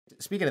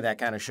speaking of that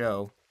kind of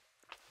show,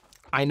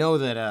 I know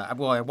that,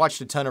 I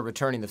watched a ton of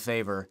Returning the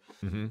Favor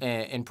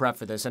in prep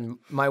for this, and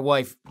my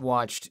wife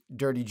watched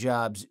Dirty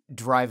Jobs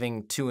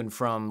driving to and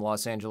from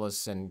Los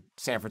Angeles and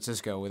San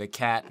Francisco with a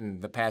cat in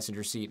the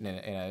passenger seat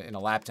and a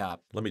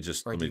laptop. Let me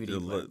just or a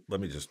DVD player.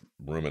 let me just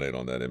ruminate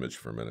on that image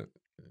for a minute.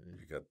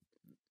 You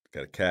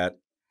got a cat,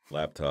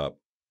 laptop,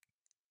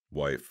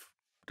 wife,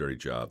 Dirty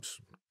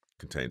Jobs,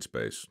 contained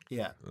space.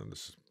 Yeah. And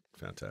this is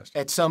fantastic.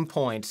 At some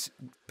point,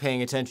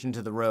 paying attention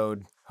to the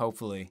road,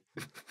 hopefully,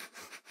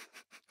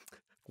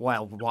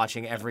 while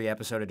watching every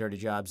episode of Dirty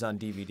Jobs on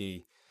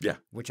DVD. Yeah.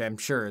 Which I'm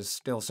sure is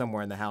still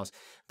somewhere in the house.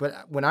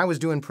 But when I was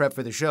doing prep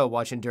for the show,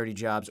 watching Dirty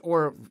Jobs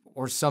or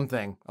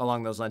something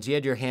along those lines, you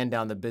had your hand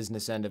down the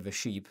business end of a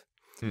sheep.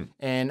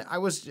 And I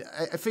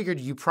figured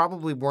you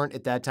probably weren't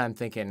at that time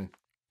thinking,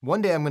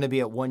 one day I'm going to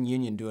be at One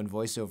Union doing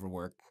voiceover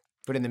work.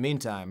 But in the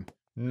meantime...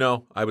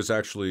 No, I was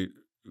actually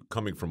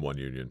coming from One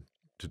Union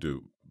to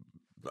do...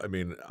 I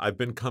mean, I've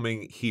been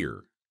coming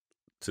here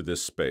to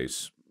this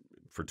space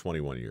for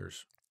 21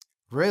 years.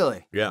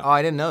 Really? Yeah. Oh,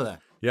 I didn't know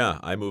that. Yeah,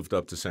 I moved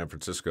up to San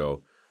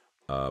Francisco.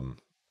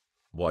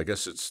 Well, I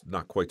guess it's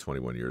not quite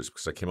 21 years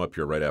because I came up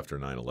here right after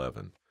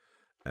 9/11,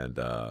 and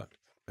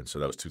so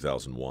that was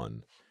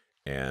 2001,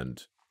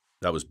 and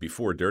that was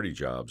before Dirty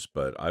Jobs.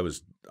 But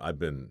I've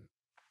been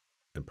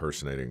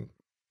impersonating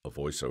a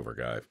voiceover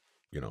guy,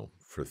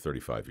 for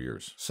 35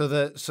 years. So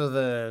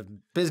the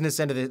business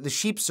end of the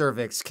sheep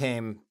cervix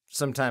came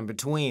sometime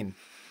between.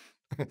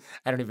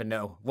 I don't even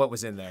know what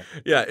was in there.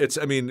 Yeah,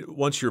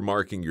 once you're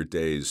marking your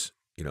days,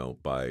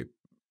 by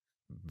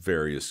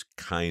various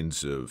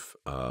kinds of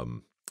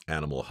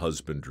animal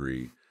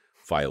husbandry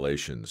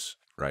violations,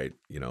 right?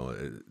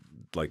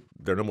 Like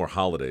there are no more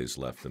holidays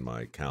left in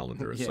my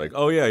calendar. It's like,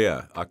 oh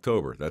yeah,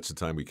 October. That's the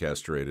time we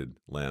castrated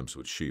lambs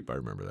with sheep. I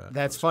remember that.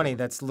 That's funny.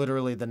 That's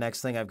literally the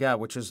next thing I've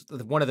got, which is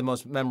one of the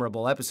most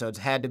memorable episodes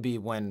had to be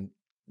when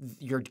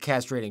you're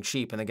castrating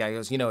sheep and the guy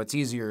goes, it's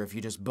easier if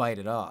you just bite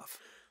it off.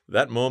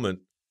 That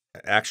moment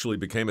actually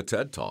became a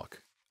TED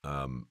Talk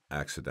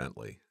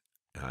accidentally.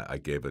 I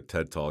gave a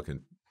TED Talk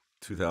in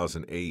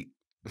 2008,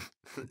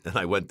 and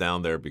I went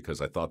down there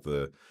because I thought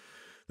the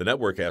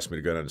network asked me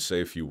to go down and say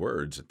a few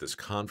words at this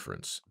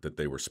conference that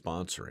they were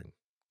sponsoring.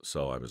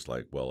 So I was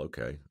like, well,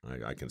 okay,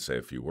 I can say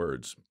a few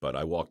words. But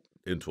I walked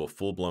into a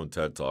full-blown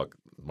TED Talk.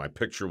 My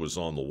picture was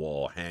on the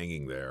wall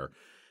hanging there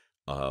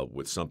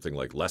with something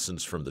like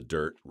Lessons from the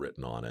Dirt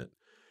written on it.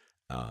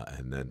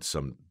 And then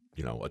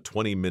a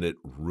 20-minute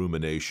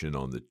rumination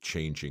on the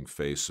changing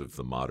face of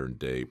the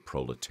modern-day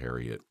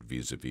proletariat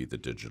vis-a-vis the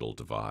digital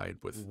divide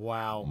with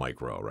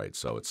Mike Rowe, right?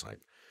 So it's like,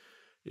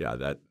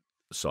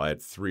 so I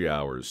had 3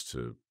 hours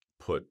to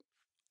put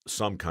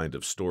some kind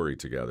of story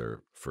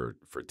together for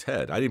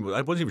TED. I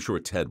wasn't even sure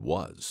what TED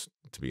was,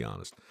 to be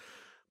honest.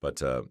 But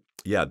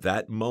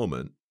that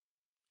moment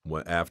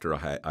after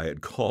I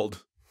had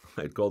called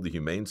the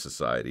Humane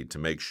Society to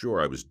make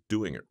sure I was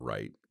doing it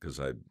right because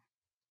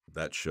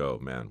that show,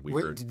 man,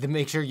 to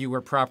make sure you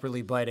were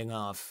properly biting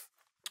off.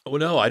 Oh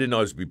no, I didn't know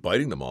I was be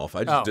biting them off.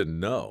 I just didn't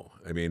know.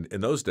 I mean,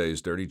 in those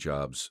days, Dirty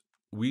Jobs.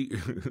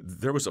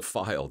 There was a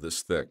file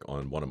this thick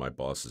on one of my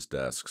boss's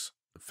desks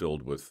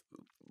filled with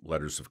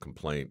letters of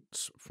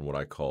complaints from what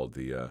I called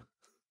the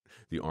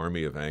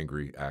army of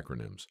angry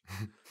acronyms.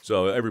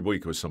 So every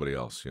week it was somebody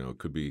else. It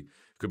could be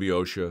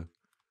OSHA,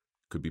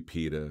 could be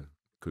PETA,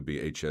 could be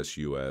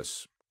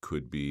HSUS,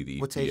 could be the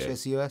EPA. What's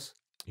HSUS?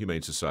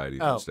 Humane Society of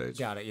the United States.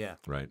 Got it, yeah.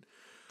 Right.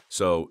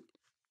 So,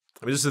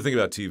 this is the thing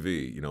about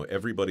TV.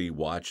 Everybody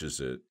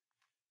watches it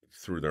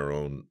through their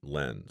own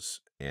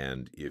lens.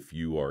 And if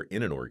you are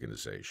in an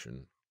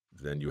organization,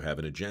 then you have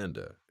an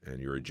agenda.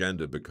 And your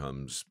agenda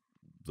becomes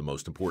the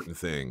most important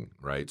thing,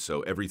 right?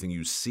 So everything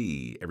you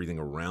see, everything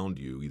around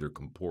you either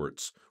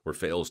comports or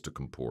fails to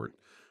comport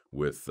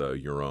with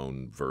your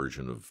own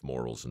version of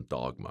morals and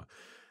dogma.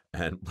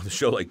 And with a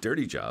show like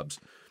Dirty Jobs,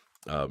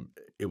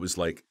 it was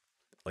like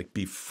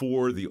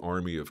before the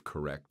army of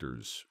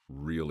correctors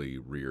really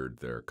reared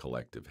their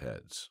collective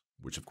heads,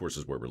 which of course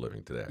is where we're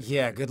living today.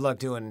 Yeah, good luck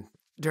doing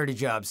Dirty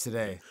Jobs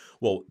today.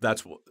 Well,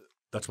 that's why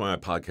my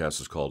podcast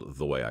is called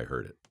The Way I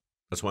Heard It.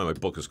 That's why my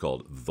book is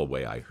called The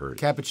Way I Heard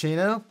It.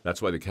 Cappuccino?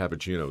 That's why the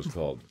cappuccino is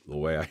called The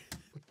Way I...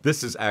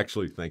 This is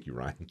actually... Thank you,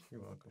 Ryan.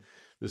 You're welcome.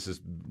 This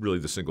is really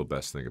the single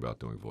best thing about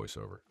doing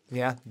voiceover.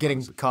 Yeah?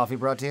 Getting coffee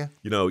brought to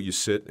you? You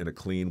sit in a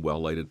clean,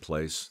 well-lighted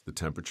place. The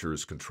temperature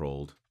is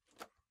controlled.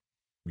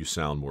 You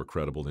sound more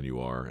credible than you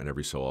are, and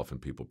every so often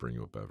people bring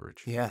you a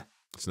beverage. Yeah.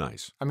 It's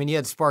nice. I mean, you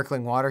had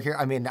sparkling water here.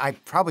 I mean, I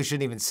probably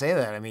shouldn't even say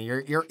that. I mean,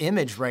 your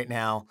image right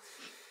now,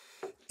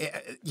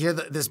 you're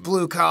this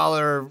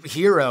blue-collar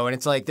hero, and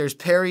it's like there's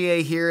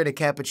Perrier here and a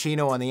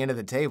cappuccino on the end of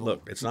the table.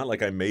 Look, it's not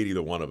like I made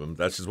either one of them.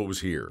 That's just what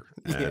was here.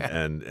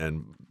 And, Yeah.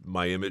 and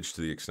my image,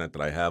 to the extent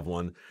that I have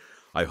one,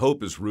 I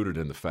hope is rooted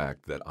in the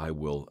fact that I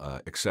will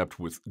accept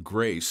with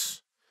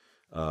grace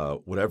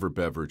whatever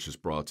beverage is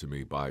brought to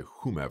me by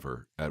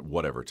whomever at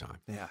whatever time.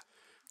 Yeah.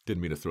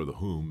 Didn't mean to throw the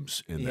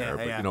whom's in Yeah, there,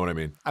 but yeah. you know what I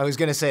mean? I was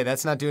gonna say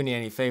that's not doing you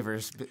any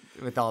favors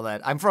with all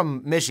that. I'm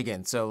from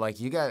Michigan, so like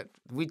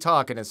we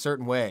talk in a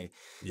certain way.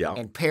 Yeah.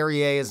 And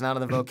Perrier is not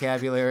in the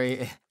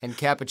vocabulary, and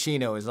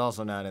cappuccino is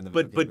also not in the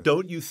vocabulary. But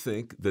don't you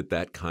think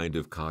that kind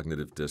of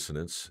cognitive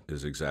dissonance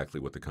is exactly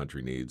what the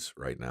country needs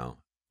right now,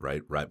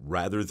 right?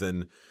 Rather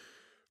than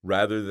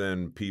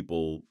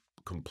people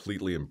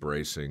completely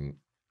embracing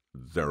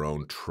their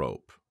own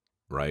trope,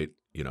 right?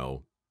 You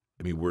know,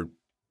 I mean,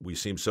 we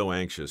seem so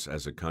anxious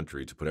as a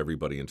country to put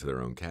everybody into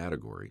their own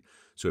category.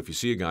 So if you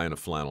see a guy in a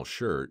flannel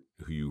shirt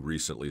who you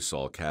recently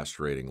saw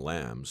castrating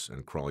lambs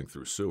and crawling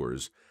through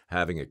sewers,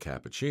 having a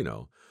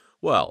cappuccino,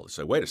 well,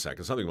 say, wait a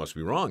second, something must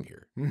be wrong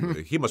here.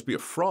 He must be a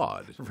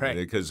fraud. Right.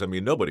 Because, I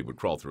mean, nobody would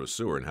crawl through a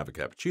sewer and have a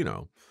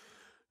cappuccino,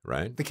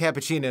 right? The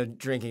cappuccino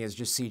drinking is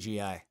just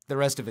CGI. The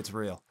rest of it's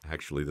real.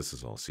 Actually, this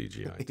is all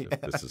CGI. Too. Yeah.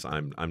 This is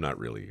I'm not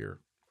really here.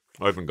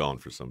 I've been gone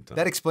for some time.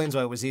 That explains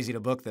why it was easy to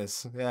book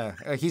this. Yeah,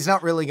 he's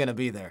not really going to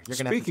be there. You're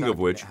gonna Speaking have of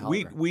to which,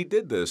 we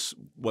did this,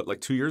 what,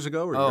 like 2 years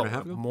ago or a year and a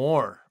half ago?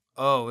 More.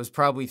 Oh, it was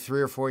probably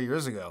 3 or 4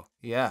 years ago.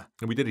 Yeah.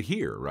 And we did it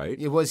here, right?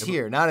 It was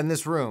here, not in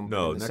this room.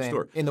 No, in the next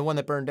door. In the one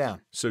that burned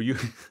down. So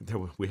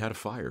we had a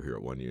fire here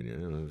at One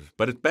Union,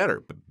 but it's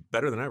better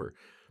than ever.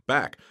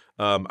 Back.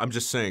 I'm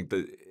just saying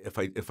that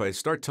if I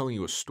start telling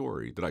you a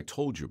story that I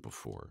told you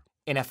before,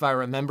 And if I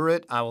remember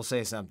it, I will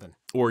say something.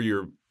 or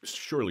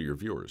surely your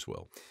viewers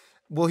will.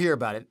 We'll hear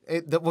about it.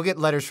 We'll get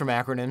letters from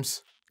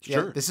acronyms.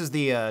 Sure. Yeah, this is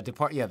the I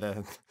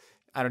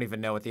don't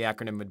even know what the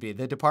acronym would be.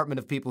 The Department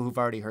of People who've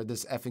already heard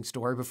this effing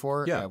story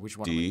before. Yeah. Which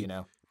one would you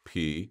know?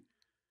 DPHB.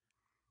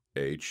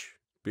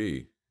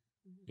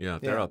 Yeah,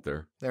 they're out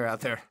there. They're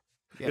out there.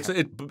 Yeah.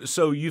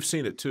 So you've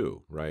seen it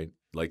too, right?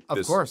 Like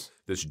Of course.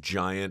 This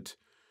giant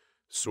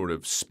sort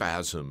of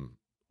spasm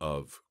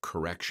of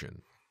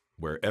correction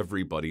where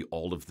everybody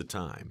all of the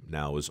time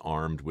now is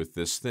armed with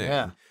this thing.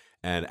 Yeah.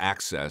 And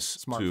access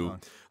to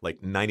Smartphone.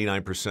 like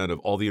 99% of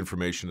all the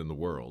information in the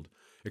world,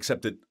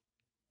 except that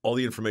all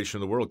the information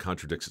in the world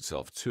contradicts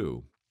itself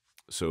too.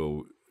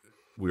 So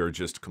we are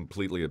just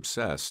completely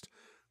obsessed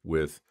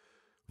with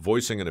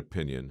voicing an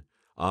opinion,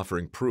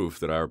 offering proof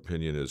that our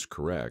opinion is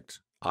correct,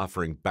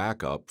 offering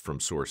backup from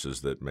sources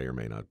that may or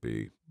may not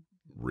be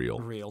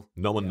real.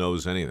 No one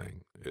knows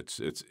anything.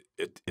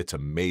 It's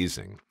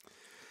amazing.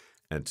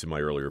 And to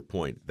my earlier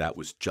point, that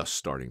was just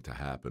starting to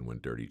happen when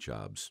Dirty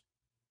Jobs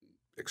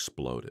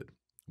exploded.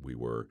 We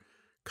were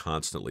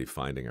constantly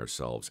finding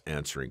ourselves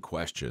answering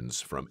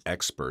questions from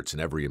experts in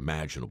every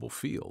imaginable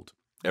field,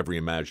 every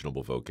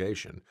imaginable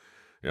vocation.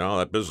 You know,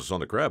 that business on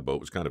the crab boat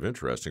was kind of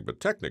interesting, but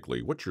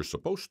technically what you're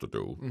supposed to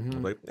do.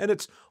 And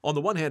it's, on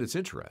the one hand, it's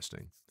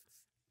interesting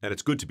and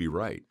it's good to be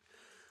right.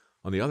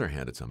 On the other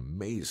hand, it's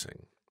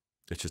amazing.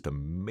 It's just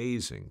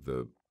amazing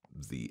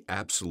the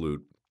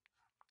absolute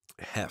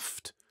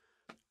heft,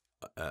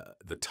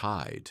 the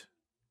tide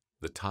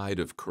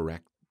of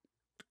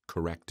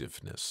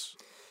correctiveness.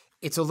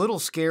 It's a little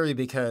scary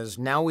because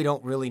now we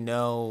don't really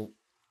know.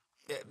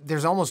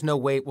 There's almost no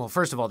way. Well,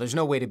 first of all, there's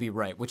no way to be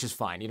right, which is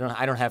fine.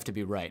 I don't have to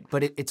be right,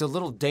 but it's a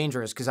little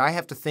dangerous because I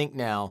have to think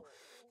now.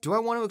 Do I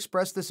want to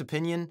express this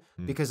opinion?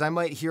 Because I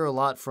might hear a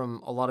lot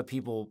from a lot of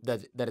people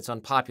that it's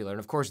unpopular, and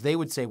of course they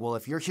would say, well,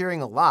 if you're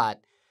hearing a lot,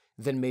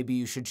 then maybe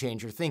you should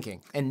change your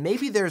thinking. And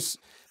maybe there's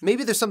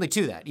something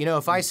to that. You know,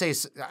 if I say,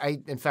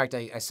 in fact,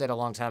 I said a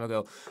long time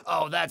ago,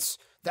 oh, that's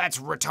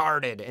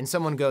retarded. And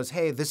someone goes,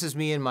 hey, this is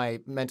me and my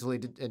mentally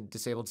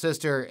disabled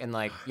sister. And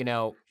like, you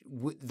know,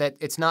 that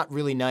it's not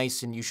really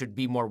nice and you should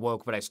be more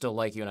woke, but I still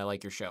like you and I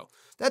like your show.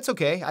 That's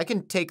okay. I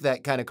can take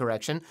that kind of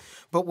correction.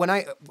 But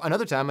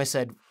another time I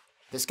said,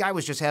 this guy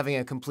was just having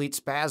a complete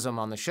spasm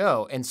on the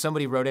show. And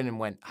somebody wrote in and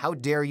went, how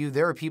dare you?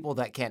 There are people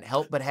that can't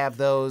help but have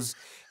those.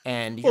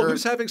 And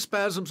who's having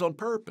spasms on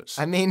purpose?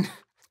 I mean,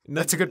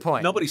 that's a good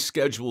point. Nobody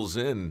schedules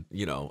in,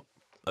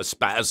 a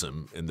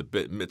spasm in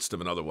the midst of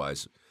an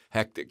otherwise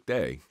hectic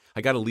day. I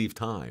got to leave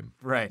time.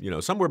 Right.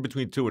 Somewhere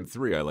between 2 and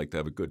 3, I like to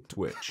have a good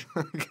twitch.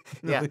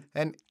 Yeah,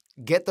 and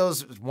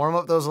warm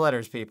up those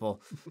letters,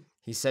 people.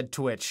 He said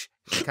twitch.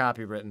 It's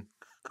copywritten.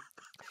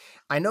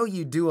 I know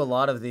you do a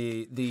lot of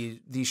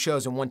these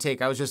shows in one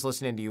take. I was just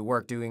listening to you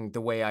work doing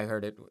The Way I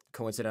Heard It,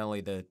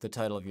 coincidentally, the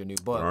title of your new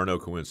book. There are no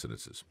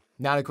coincidences.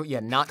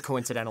 Not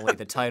coincidentally,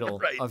 the title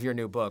right. of your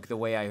new book, The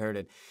Way I Heard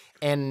It.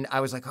 And I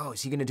was like, oh,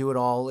 is he going to do it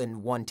all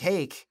in one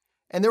take?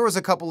 And there was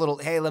a couple little,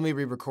 hey, let me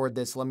re-record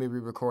this, let me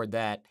re-record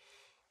that.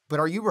 But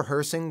are you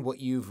rehearsing what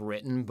you've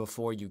written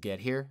before you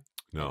get here?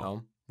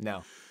 No.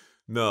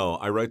 No,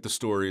 I write the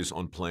stories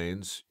on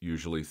planes,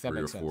 usually 3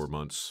 or 4 sense.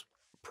 months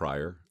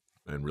prior,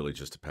 and really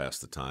just to pass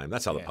the time.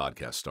 That's how the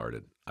podcast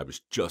started. I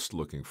was just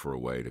looking for a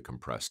way to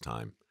compress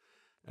time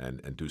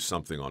and do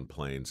something on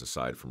planes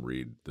aside from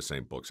read the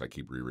same books I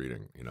keep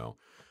rereading,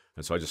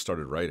 And so I just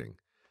started writing.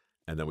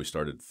 And then we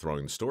started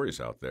throwing the stories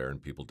out there, and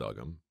people dug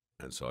them.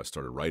 And so I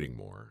started writing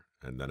more,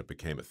 and then it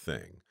became a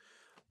thing.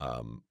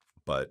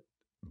 But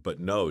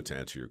no, to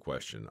answer your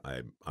question,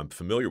 I'm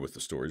familiar with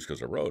the stories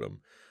because I wrote them,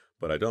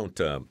 but I don't.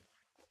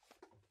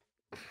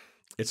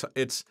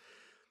 It's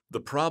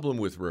the problem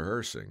with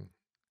rehearsing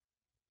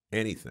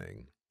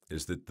anything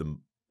is that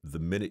the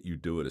minute you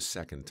do it a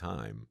second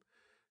time,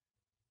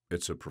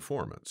 it's a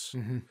performance.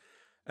 Mm-hmm.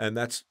 And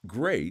that's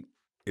great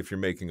if you're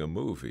making a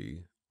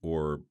movie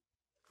or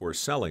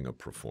selling a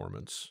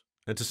performance.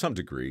 And to some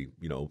degree,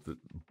 the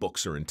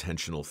books are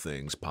intentional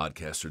things,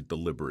 podcasts are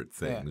deliberate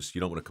things. Yeah.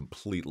 You don't want to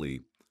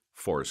completely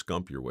Forrest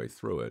Gump your way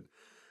through it.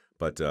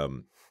 But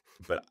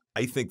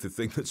I think the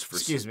thing that's for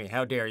Excuse me,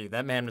 how dare you?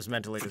 That man was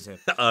mentally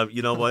disabled.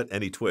 You know what?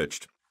 And he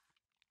twitched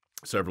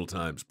several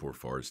times. Poor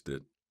Forrest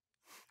did.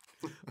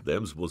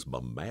 Them's was my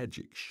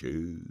magic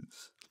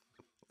shoes.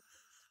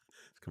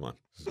 Come on,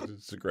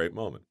 it's a great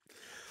moment.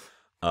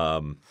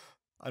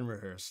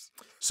 Unrehearsed.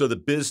 So the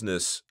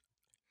business,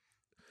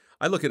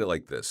 I look at it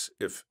like this: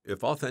 if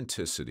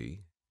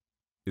authenticity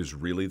is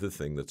really the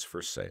thing that's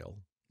for sale,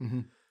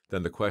 mm-hmm.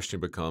 then the question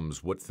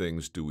becomes, what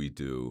things do we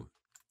do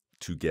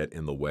to get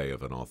in the way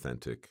of an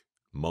authentic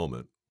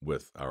moment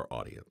with our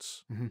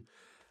audience? Mm-hmm.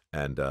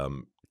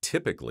 And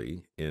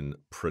typically in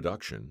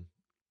production,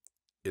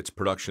 it's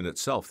production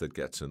itself that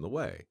gets in the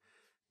way.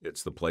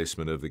 It's the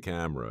placement of the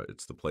camera.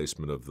 It's the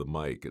placement of the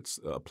mic. It's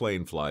a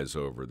plane flies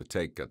over, the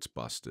take gets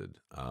busted.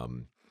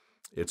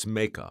 It's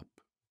makeup.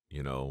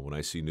 When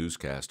I see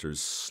newscasters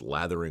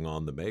slathering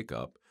on the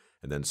makeup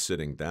and then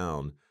sitting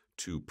down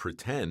to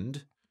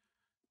pretend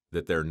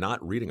that they're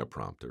not reading a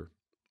prompter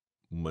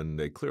when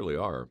they clearly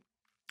are,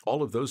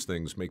 all of those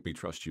things make me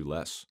trust you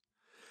less.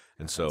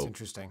 And so that's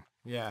interesting.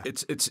 Yeah.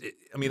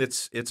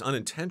 It's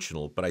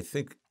unintentional, but I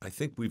think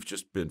we've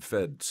just been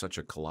fed such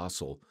a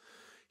colossal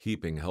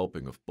heaping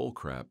helping of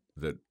bullcrap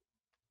that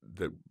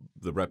the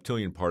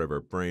reptilian part of our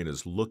brain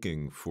is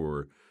looking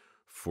for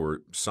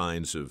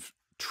signs of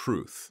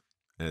truth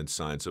and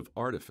signs of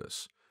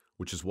artifice,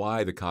 which is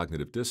why the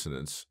cognitive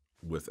dissonance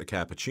with a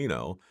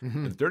cappuccino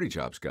mm-hmm. and the Dirty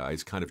Jobs guy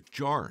is kind of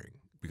jarring,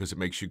 because it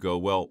makes you go,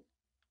 well,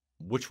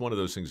 which one of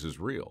those things is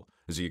real?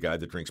 Is he a guy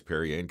that drinks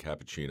Perrier and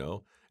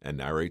cappuccino and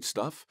narrates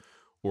stuff?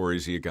 Or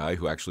is he a guy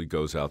who actually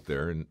goes out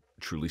there and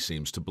truly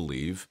seems to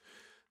believe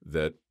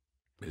that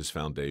his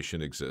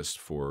foundation exists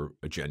for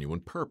a genuine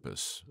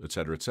purpose, et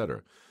cetera, et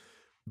cetera?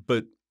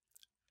 But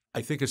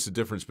I think it's the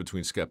difference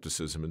between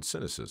skepticism and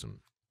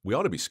cynicism. We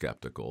ought to be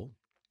skeptical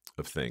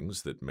of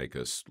things that make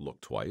us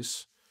look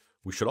twice.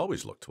 We should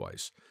always look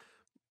twice.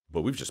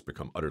 But we've just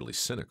become utterly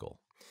cynical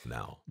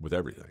now with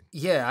everything.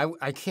 Yeah,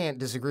 I can't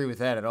disagree with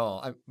that at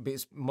all.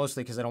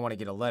 Mostly because I don't want to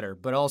get a letter,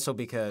 but also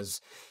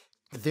because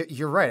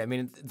you're right. I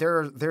mean,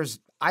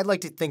 I'd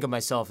like to think of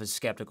myself as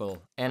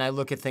skeptical, and I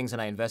look at things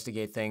and I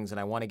investigate things, and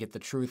I want to get the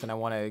truth, and I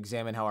want to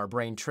examine how our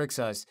brain tricks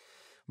us.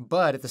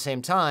 But at the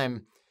same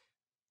time,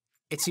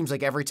 it seems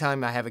like every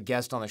time I have a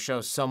guest on the show,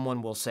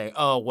 someone will say,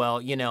 "Oh,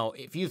 well,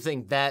 if you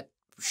think that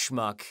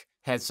schmuck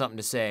had something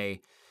to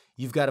say,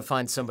 you've got to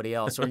find somebody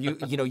else, or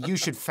you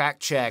should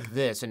fact check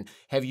this. And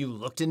have you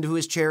looked into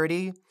his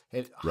charity?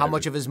 How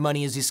much of his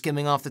money is he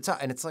skimming off the top?"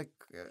 And it's like,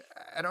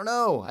 I don't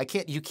know.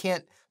 You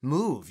can't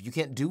move. You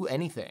can't do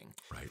anything.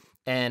 Right.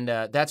 And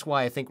that's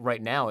why I think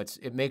right now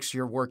it makes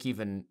your work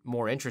even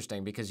more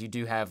interesting, because you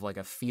do have like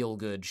a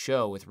feel-good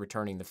show with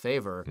Returning the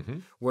Favor, mm-hmm.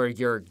 where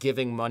you're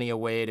giving money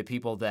away to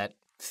people that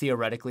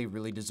theoretically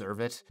really deserve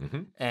it,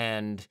 mm-hmm.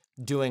 and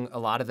doing a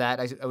lot of that,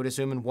 I would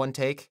assume, in one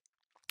take.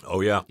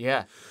 Oh yeah.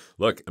 Yeah.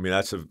 Look, I mean,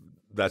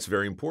 that's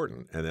very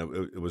important, and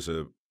it was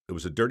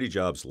a Dirty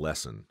Jobs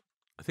lesson.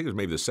 I think it was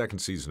maybe the second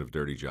season of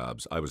Dirty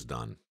Jobs. I was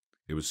done.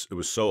 It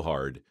was so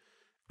hard,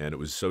 and it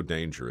was so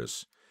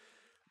dangerous.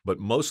 But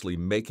mostly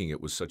making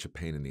it was such a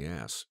pain in the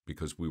ass,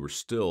 because we were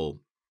still,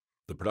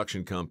 the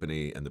production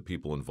company and the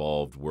people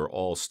involved were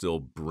all still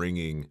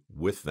bringing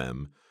with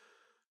them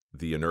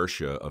the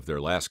inertia of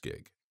their last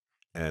gig.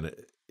 And,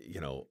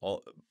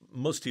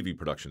 most TV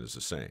production is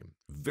the same.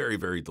 Very,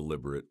 very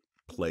deliberate,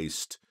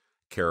 placed,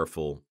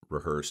 careful,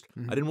 rehearsed.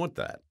 Mm-hmm. I didn't want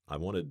that. I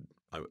wanted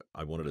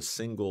a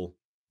single,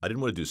 I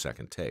didn't want to do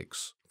second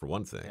takes, for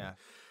one thing. Yeah.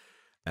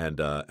 And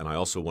I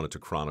also wanted to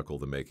chronicle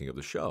the making of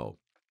the show.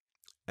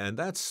 And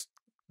that's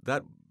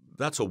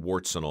a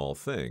warts and all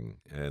thing,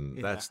 and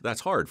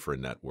that's hard for a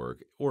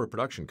network or a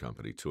production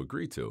company to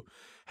agree to.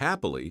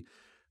 Happily,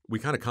 we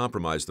kind of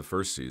compromised the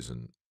first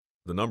season.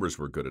 The numbers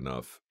were good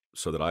enough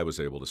so that I was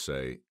able to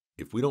say,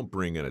 if we don't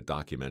bring in a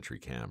documentary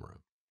camera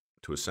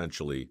to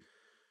essentially,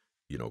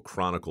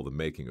 chronicle the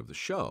making of the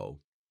show,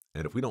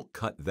 and if we don't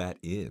cut that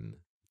in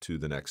to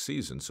the next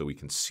season so we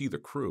can see the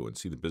crew and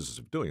see the business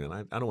of doing it,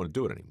 I don't want to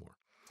do it anymore.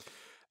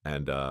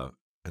 And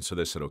so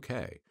they said,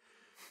 okay.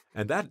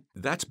 And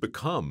that's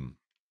become,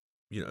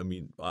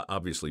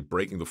 obviously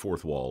breaking the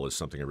fourth wall is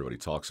something everybody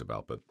talks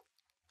about, but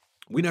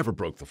we never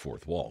broke the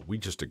fourth wall. We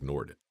just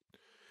ignored it.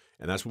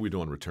 And that's what we do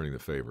on Returning the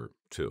Favor,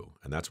 too.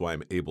 And that's why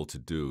I'm able to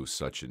do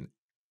such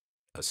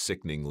a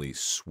sickeningly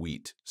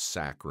sweet,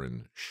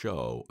 saccharine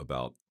show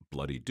about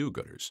bloody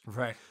do-gooders.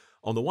 Right.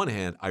 On the one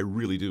hand, I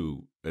really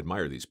do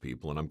admire these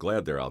people, and I'm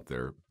glad they're out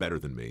there better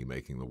than me,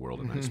 making the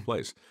world a nice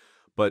place.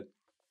 But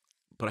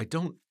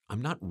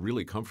I'm not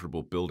really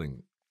comfortable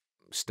building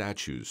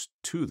statues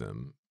to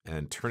them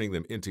and turning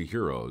them into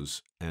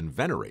heroes and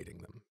venerating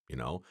them,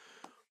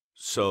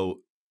 So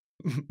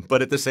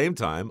But at the same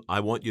time, I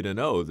want you to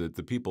know that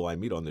the people I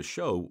meet on this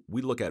show,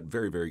 we look at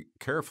very, very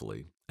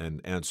carefully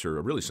and answer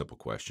a really simple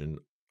question.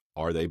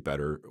 Are they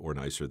better or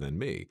nicer than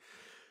me?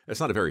 It's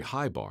not a very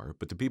high bar,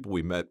 but the people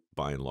we met,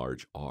 by and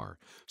large, are.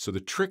 So the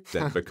trick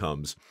then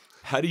becomes,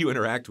 how do you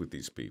interact with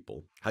these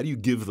people? How do you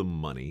give them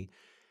money?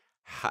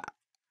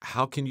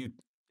 How can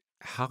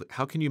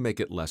you make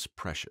it less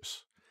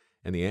precious?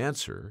 And the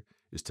answer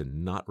is to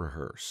not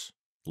rehearse.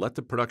 Let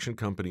the production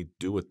company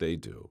do what they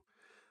do.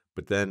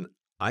 But then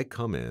I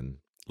come in,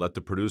 let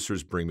the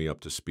producers bring me up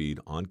to speed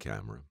on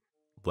camera,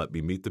 let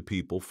me meet the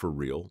people for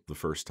real the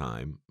first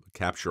time,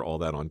 capture all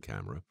that on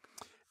camera,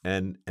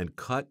 and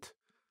cut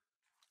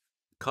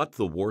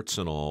the warts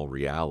and all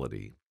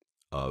reality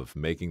of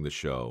making the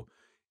show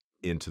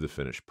into the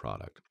finished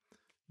product.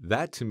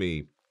 That, to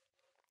me,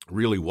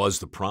 really was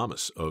the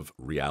promise of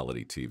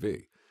reality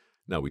TV.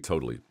 Now, we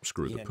totally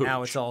screwed the pooch.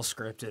 Now it's all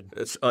scripted.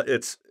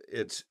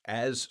 It's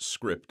as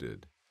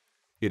scripted.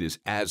 It is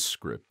as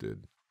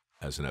scripted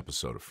as an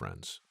episode of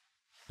Friends.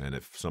 And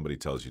if somebody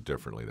tells you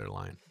differently, they're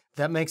lying.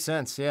 That makes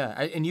sense, yeah.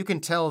 And you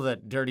can tell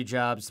that Dirty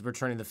Jobs,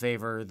 Returning the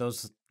Favor,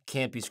 those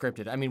can't be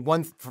scripted. I mean,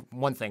 one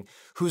thing,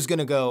 who's going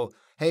to go,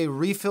 hey,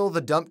 refill the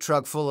dump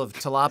truck full of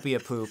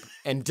tilapia poop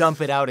and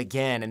dump it out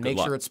again and make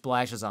sure it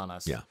splashes on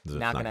us? Yeah,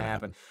 not going to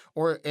happen.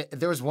 Or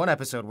there was one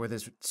episode where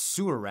this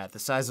sewer rat, the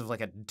size of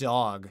like a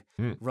dog,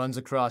 runs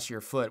across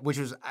your foot, which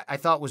was I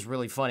thought was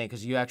really funny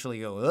because you actually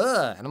go,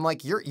 ugh. And I'm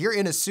like, you're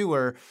in a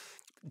sewer.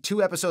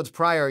 2 episodes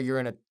prior, you're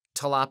in a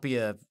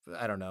tilapia,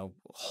 I don't know,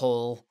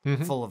 hole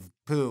full of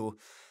poo.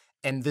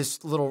 And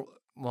this little,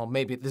 well,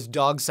 maybe this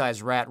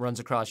dog-sized rat runs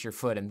across your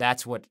foot, and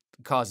that's what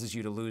causes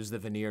you to lose the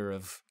veneer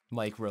of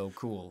Mike Rowe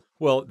cool.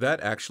 Well, that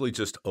actually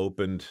just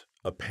opened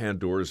a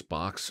Pandora's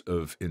box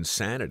of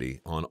insanity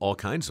on all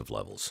kinds of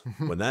levels.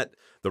 When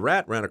the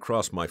rat ran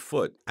across my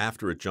foot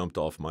after it jumped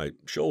off my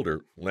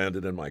shoulder,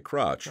 landed in my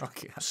crotch,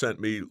 sent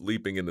me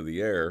leaping into the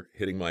air,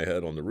 hitting my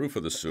head on the roof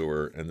of the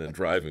sewer, and then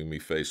driving me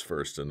face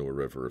first into a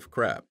river of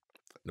crap.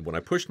 And when I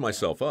pushed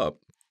myself up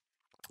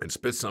and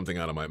spit something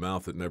out of my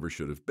mouth that never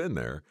should have been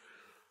there,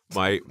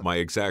 my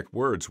exact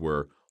words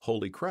were,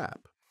 "Holy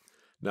crap."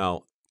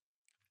 Now,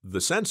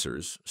 the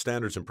censors,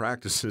 standards and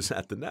practices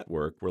at the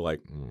network were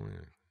like,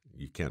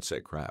 you can't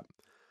say crap.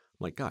 I'm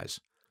like, guys.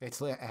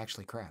 It's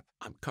actually crap.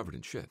 I'm covered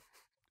in shit.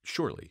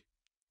 Surely,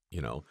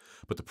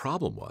 But the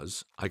problem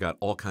was I got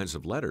all kinds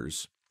of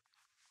letters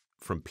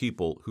from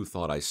people who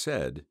thought I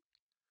said,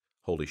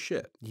 holy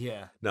shit.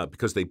 Yeah. Now,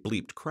 because they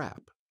bleeped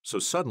crap. So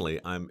suddenly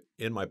I'm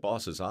in my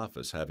boss's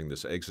office having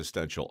this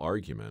existential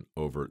argument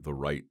over the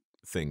right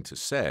thing to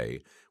say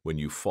when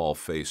you fall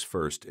face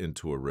first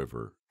into a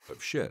river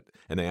of shit.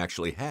 And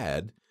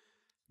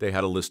they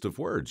had a list of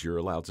words you're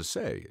allowed to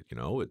say.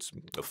 It's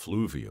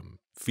effluvium,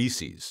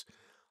 feces.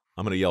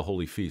 I'm going to yell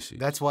holy feces.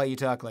 That's why you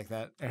talk like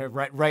that.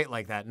 Right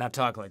like that, not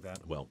talk like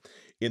that. Well,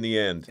 in the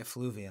end,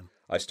 effluvium.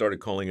 I started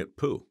calling it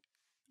poo.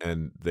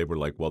 And they were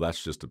like, well,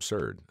 that's just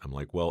absurd. I'm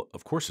like, well,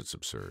 of course it's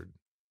absurd.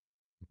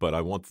 But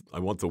I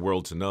want the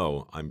world to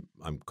know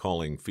I'm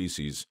calling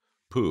feces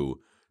poo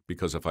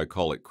because if I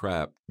call it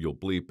crap, you'll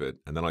bleep it,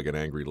 and then I'll get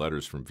angry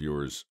letters from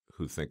viewers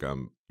who think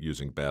I'm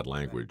using bad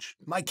language.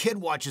 My kid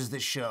watches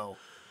this show.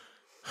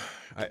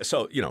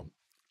 So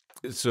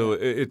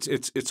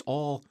it's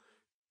all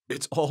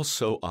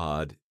so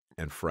odd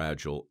and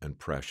fragile and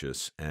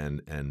precious,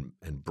 and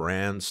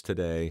brands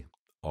today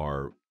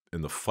are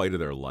in the fight of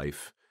their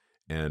life,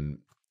 and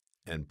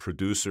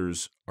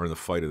producers are in the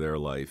fight of their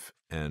life,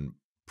 and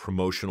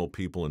promotional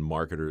people and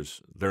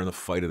marketers, they're in the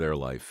fight of their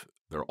life.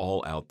 They're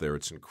all out there.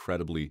 It's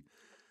incredibly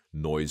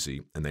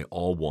noisy, and they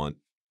all want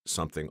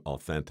something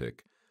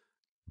authentic,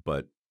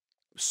 but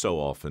so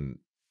often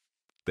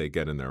they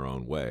get in their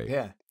own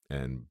way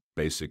and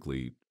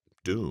basically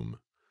doom.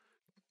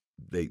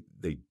 They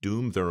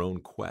doom their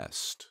own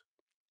quest.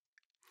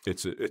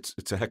 It's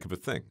a heck of a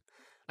thing.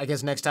 I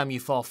guess next time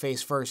you fall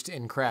face first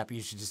in crap,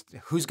 you should just,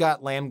 who's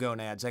got lamb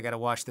gonads? I got to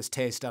wash this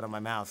taste out of my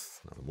mouth.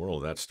 The moral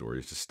of that story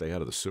is just stay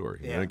out of the sewer.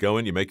 You go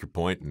in, you make your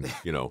point, and,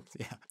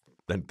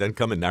 then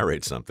come and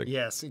narrate something.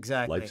 Yes,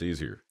 exactly. Life's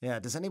easier. Yeah.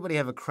 Does anybody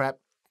have a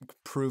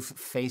crap-proof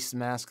face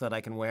mask that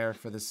I can wear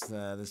for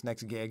this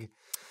next gig?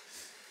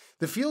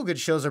 The feel-good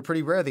shows are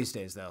pretty rare these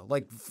days, though.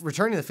 Like,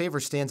 Returning the Favor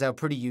stands out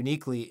pretty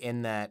uniquely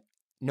in that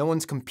no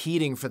one's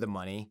competing for the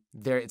money.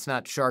 It's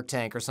not Shark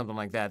Tank or something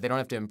like that. They don't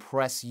have to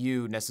impress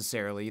you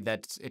necessarily.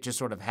 It just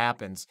sort of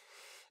happens.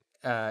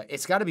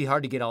 It's got to be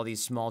hard to get all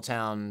these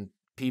small-town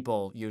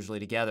people usually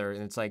together.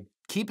 And it's like,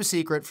 keep a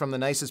secret from the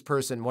nicest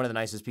person, one of the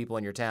nicest people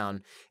in your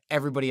town.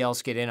 Everybody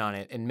else get in on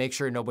it and make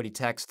sure nobody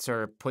texts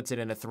her, puts it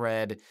in a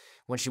thread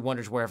when she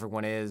wonders where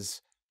everyone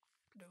is.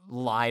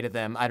 Lie to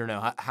them. I don't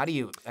know. How do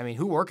you,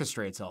 who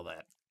orchestrates all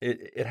that?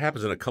 It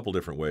happens in a couple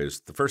different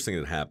ways. The first thing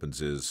that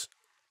happens is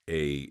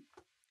a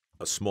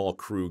small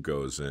crew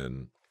goes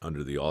in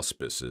under the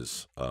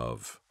auspices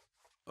of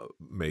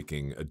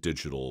making a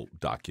digital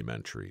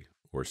documentary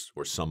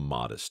or some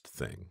modest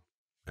thing.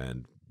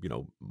 And,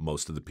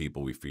 most of the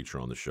people we feature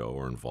on the show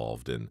are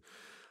involved in,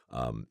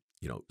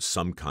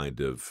 some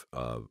kind of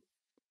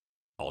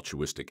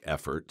altruistic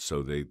effort,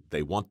 so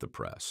they want the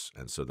press.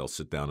 And so they'll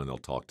sit down and they'll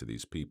talk to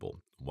these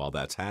people. While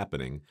that's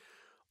happening,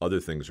 other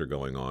things are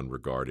going on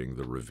regarding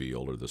the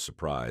reveal or the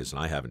surprise,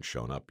 and I haven't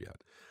shown up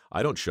yet.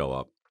 I don't show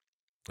up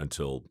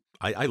until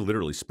I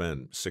literally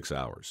spend 6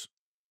 hours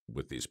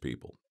with these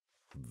people.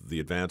 The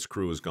advance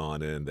crew has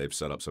gone in. They've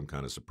set up some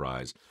kind of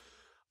surprise.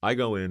 I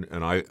go in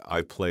and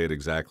I play it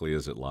exactly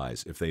as it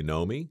lies. If they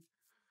know me,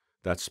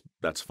 that's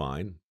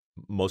fine.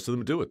 Most of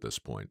them do at this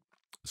point.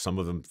 Some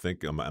of them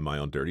think, am I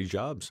on dirty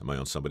jobs? Am I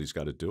on Somebody's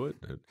Got to Do It?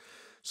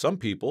 Some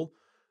people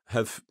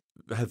have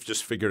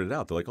just figured it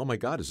out. They're like, oh my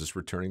God, is this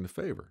returning the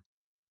favor?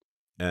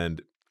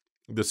 And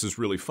this is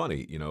really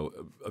funny. You know,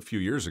 a few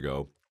years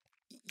ago.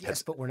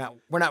 Yes, but we're not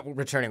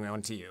returning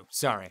one to you.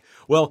 Sorry.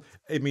 Well,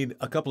 I mean,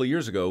 a couple of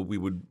years ago, it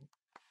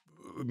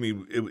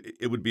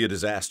would be a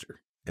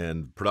disaster,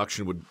 and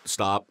production would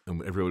stop,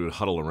 and everybody would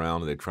huddle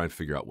around, and they'd try and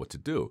figure out what to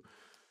do.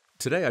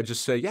 Today, I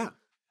just say, yeah.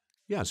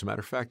 As a matter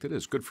of fact, it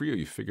is good for you.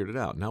 You figured it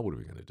out. Now, what are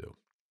we going to do?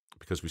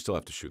 Because we still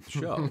have to shoot the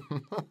show,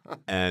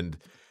 and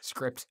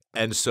script,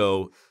 and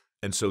so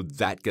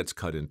that gets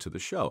cut into the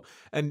show,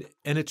 and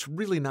it's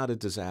really not a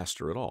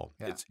disaster at all.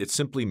 Yeah. It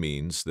simply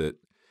means that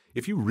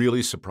if you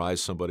really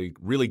surprise somebody,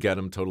 really get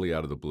them totally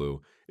out of the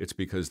blue, it's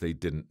because they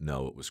didn't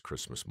know it was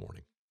Christmas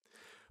morning.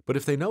 But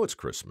if they know it's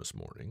Christmas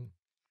morning,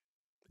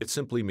 it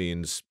simply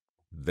means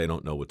they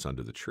don't know what's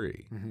under the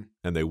tree,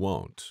 and they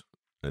won't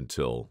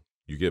until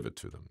you give it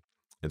to them.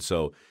 And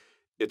so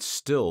it's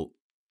still,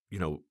 you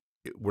know,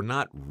 we're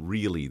not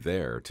really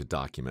there to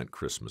document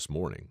Christmas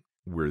morning.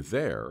 We're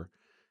there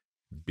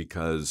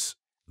because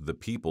the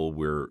people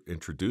we're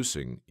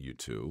introducing you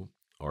to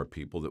are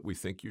people that we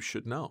think you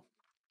should know.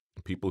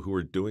 People who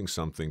are doing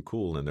something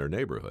cool in their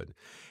neighborhood.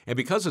 And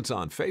because it's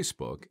on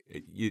Facebook,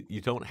 you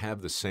don't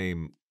have the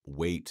same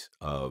weight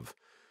of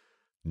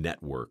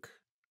network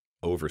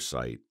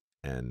oversight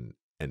and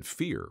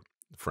fear,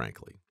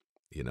 frankly.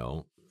 You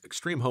know,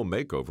 Extreme Home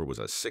Makeover was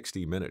a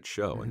 60-minute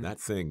show, and that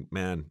thing,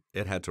 man,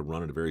 it had to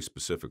run in a very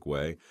specific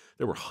way.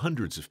 There were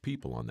hundreds of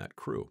people on that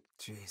crew.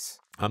 Jeez.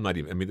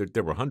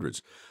 There were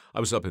hundreds. I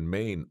was up in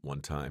Maine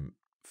one time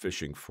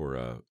fishing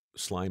for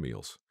slime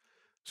eels.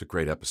 It's a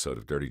great episode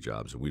of Dirty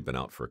Jobs, and we'd been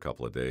out for a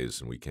couple of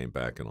days, and we came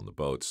back in on the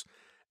boats.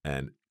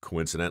 And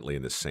coincidentally,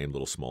 in this same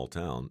little small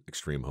town,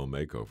 Extreme Home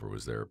Makeover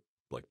was there,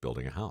 like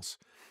building a house.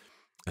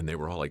 And they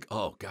were all like,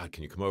 "Oh God,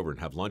 can you come over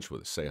and have lunch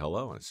with us? Say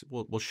hello." And I said,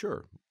 "Well,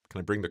 sure. Can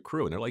I bring the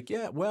crew?" And they're like,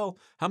 "Yeah. Well,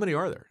 how many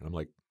are there?" And I'm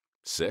like,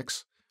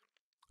 6.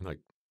 I'm like,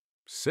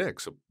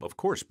 6? Of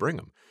course, bring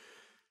them.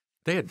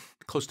 They had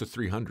close to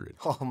 300.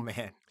 Oh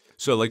man.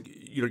 So, like,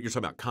 you're talking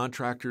about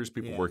contractors,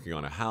 people working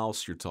on a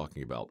house. You're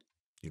talking about,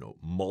 you know,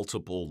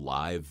 multiple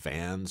live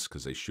vans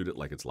because they shoot it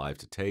like it's live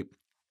to tape.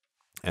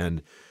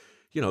 And,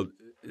 you know,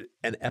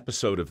 an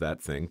episode of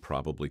that thing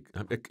probably,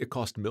 it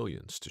cost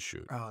millions to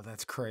shoot. Oh,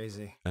 that's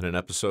crazy. And an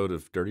episode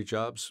of Dirty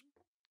Jobs,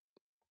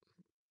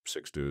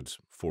 6 dudes,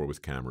 4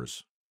 with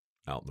cameras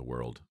out in the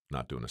world,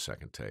 not doing a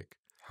second take.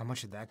 How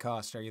much did that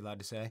cost? Are you allowed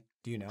to say?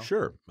 Do you know?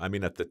 Sure. I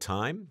mean, at the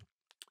time,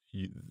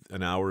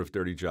 an hour of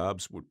Dirty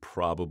Jobs would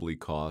probably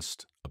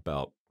cost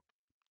about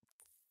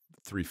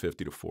 $350,000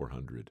 to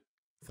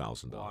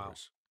 $400,000. Wow.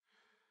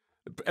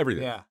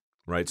 Everything. Yeah.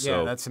 Right. Yeah,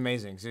 So that's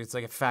amazing. So it's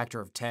like a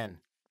factor of 10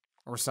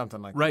 or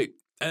something like right.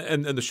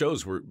 And the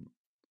shows were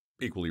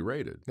equally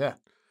rated. that. Yeah.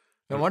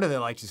 No wonder they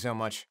liked you so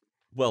much.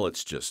 Well,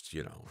 it's just,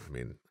 you know, I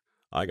mean,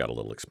 I got a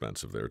little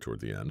expensive there toward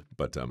the end,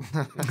 but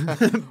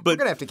We're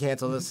gonna have to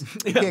cancel this.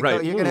 Yeah,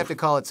 right. You're gonna have to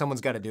call it.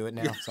 Someone's got to do it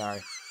now.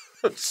 Sorry.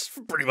 That's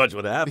pretty much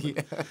what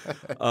happened.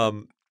 Yeah.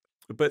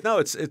 But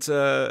no,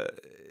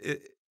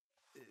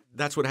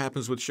 that's what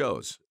happens with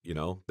shows. You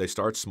know, they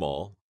start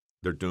small,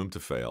 they're doomed to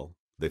fail.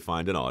 They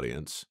find an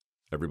audience,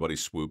 everybody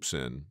swoops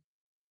in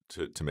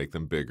to make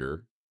them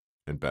bigger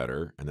and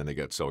better, and then they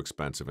get so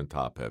expensive and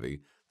top heavy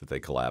that they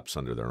collapse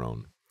under their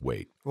own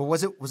weight. Well,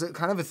 was it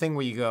kind of a thing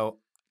where you go,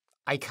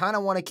 I kind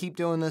of want to keep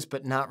doing this,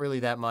 but not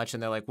really that much,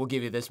 and they're like, we'll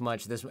give you this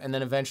much, and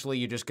then eventually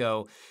you just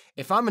go,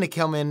 if I'm going to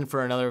come in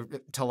for another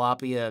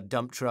tilapia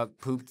dump truck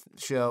poop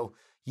show,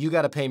 you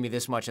got to pay me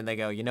this much, and they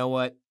go, you know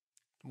what,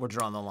 we're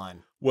drawing the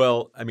line.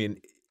 Well, I mean,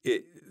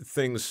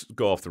 things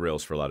go off the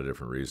rails for a lot of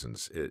different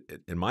reasons.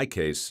 In my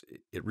case,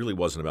 it really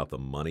wasn't about the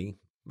money.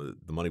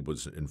 The money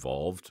was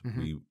involved.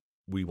 Mm-hmm.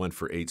 We went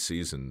for 8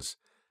 seasons,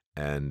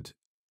 and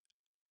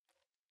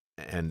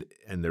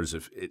there's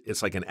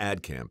it's like an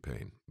ad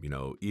campaign. You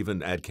know,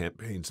 even ad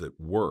campaigns that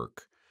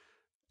work,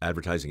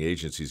 advertising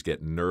agencies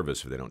get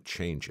nervous if they don't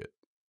change it,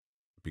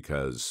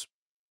 because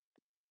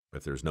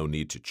if there's no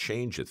need to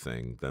change a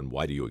thing, then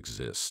why do you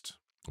exist?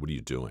 What are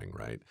you doing,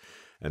 right?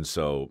 And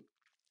so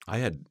I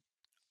had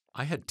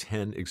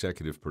 10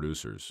 executive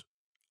producers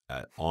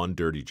on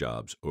Dirty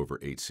Jobs over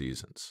 8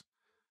 seasons.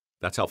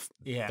 That's how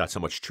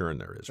much churn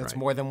there is. That's right?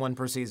 more than one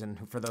per season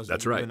for those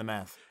That's of you right. doing the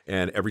math.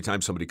 And every time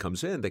somebody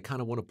comes in, they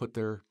kind of want to put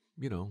their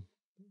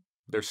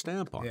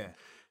stamp on it.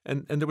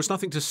 And there was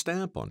nothing to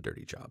stamp on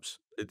Dirty Jobs.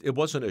 It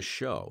wasn't a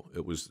show.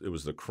 It was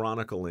the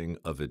chronicling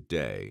of a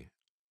day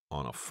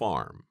on a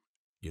farm,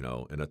 you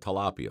know, in a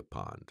tilapia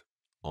pond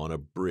on a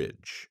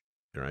bridge,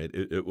 right?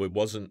 It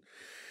wasn't,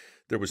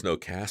 there was no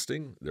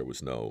casting, there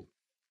was no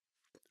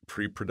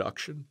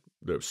pre-production,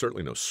 there was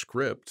certainly no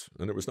script,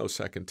 and there was no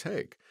second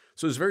take.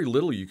 So there's very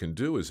little you can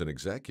do as an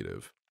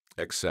executive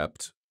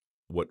except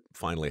what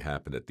finally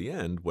happened at the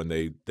end when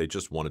they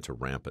just wanted to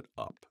ramp it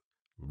up,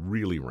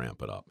 really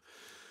ramp it up.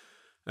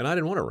 And I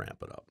didn't want to ramp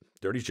it up.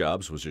 Dirty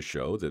Jobs was a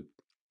show that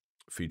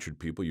featured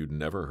people you'd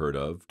never heard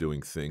of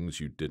doing things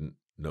you didn't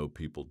know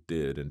people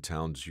did in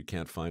towns you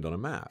can't find on a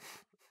map.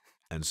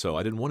 And so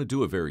I didn't want to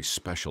do a very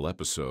special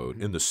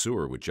episode in the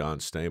sewer with John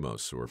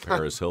Stamos or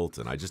Paris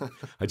Hilton. I just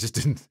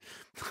didn't.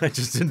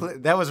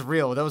 That was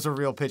real. Those were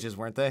real pitches,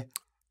 weren't they?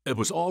 It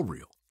was all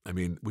real. I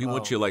mean, we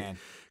want you like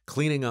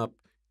cleaning up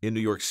in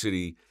New York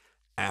City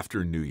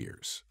after New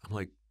Year's. I'm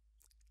like,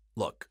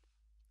 look,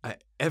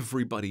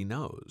 everybody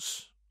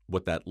knows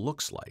what that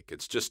looks like.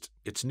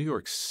 It's New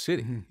York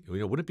City. You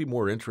know, wouldn't it be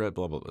more interesting?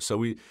 Blah blah blah.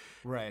 So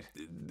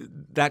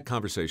that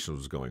conversation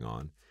was going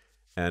on,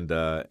 and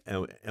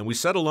we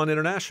settled on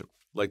international.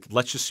 Like,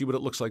 let's just see what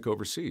it looks like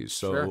overseas.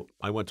 So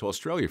I went to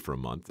Australia for a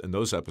month, and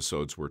those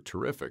episodes were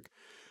terrific.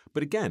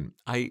 But again,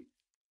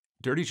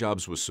 Dirty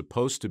Jobs was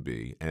supposed to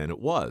be, and it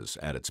was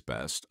at its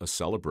best, a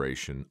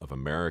celebration of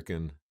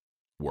American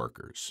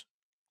workers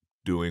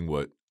doing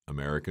what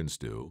Americans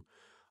do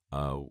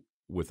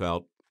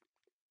without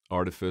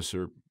artifice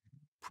or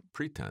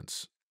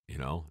pretense, you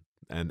know,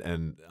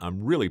 and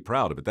I'm really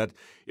proud of it. That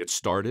it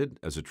started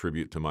as a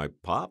tribute to my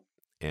pop,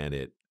 and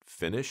it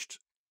finished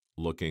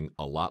looking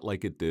a lot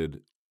like it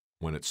did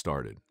when it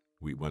started.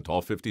 We went to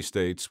all 50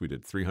 states, we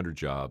did 300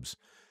 jobs,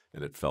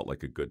 and it felt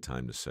like a good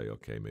time to say,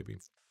 okay, maybe.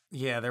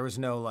 Yeah, there was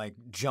no like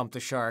jump the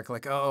shark,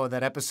 like, oh,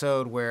 that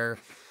episode where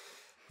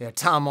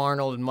Tom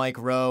Arnold and Mike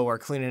Rowe are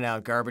cleaning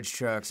out garbage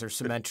trucks or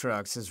cement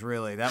trucks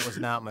that was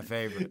not my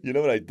favorite. You know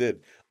what I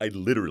did? I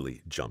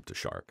literally jumped a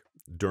shark.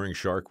 During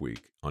Shark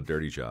Week on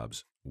Dirty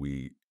Jobs,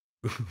 we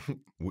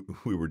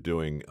were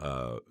doing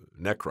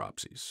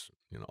necropsies,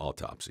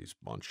 autopsies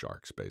on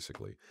sharks,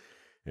 basically.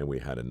 And we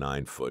had a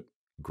 9-foot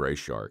gray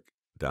shark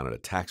down at a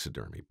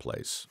taxidermy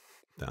place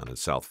down in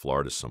South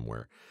Florida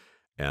somewhere.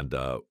 And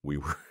we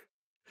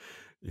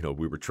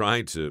were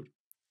trying to,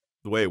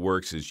 the way it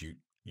works is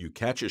you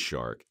catch a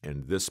shark,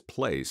 and this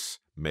place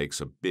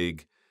makes a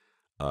big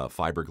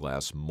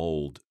fiberglass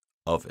mold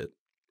of it.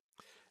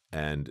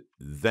 And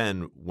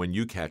then when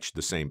you catch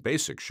the same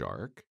basic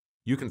shark,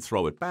 you can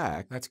throw it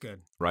back. That's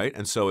good. Right?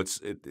 And so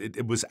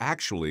it was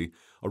actually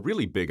a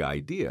really big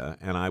idea,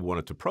 and I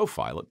wanted to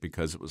profile it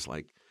because it was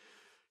like,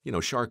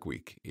 Shark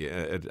Week.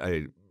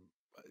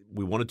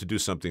 We wanted to do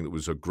something that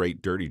was a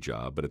great dirty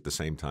job, but at the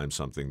same time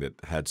something that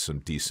had some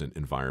decent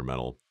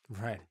environmental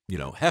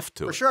heft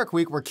to it. For Shark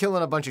Week, we're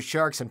killing a bunch of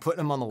sharks and putting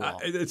them on the wall.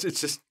 It's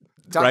just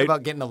Talk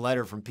about getting a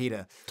letter from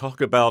PETA.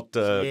 Talk about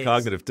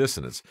cognitive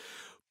dissonance.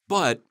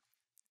 But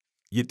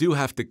you do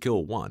have to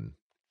kill one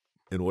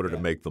in order to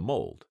make the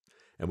mold.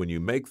 And when you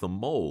make the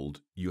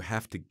mold, you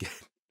have to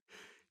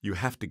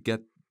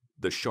get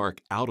the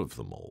shark out of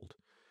the mold.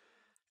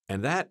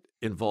 And that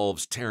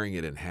involves tearing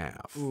it in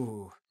half.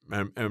 Ooh.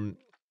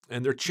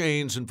 And there are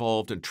chains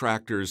involved and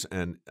tractors,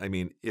 and I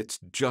mean, it's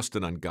just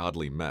an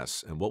ungodly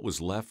mess. And what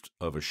was left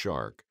of a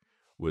shark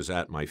was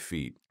at my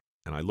feet.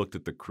 And I looked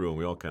at the crew, and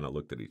we all kind of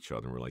looked at each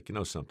other, and we're like, you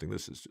know something,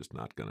 this is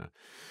not gonna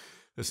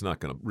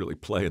really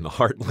play in the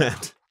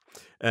heartland.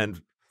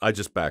 And I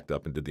just backed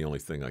up and did the only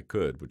thing I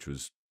could, which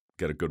was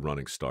get a good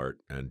running start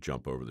and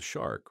jump over the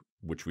shark,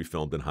 which we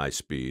filmed in high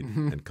speed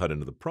and cut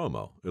into the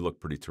promo. It looked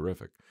pretty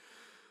terrific.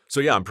 So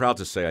yeah, I'm proud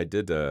to say I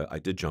did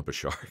jump a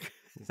shark.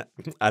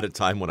 At a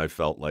time when I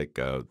felt like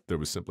there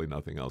was simply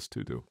nothing else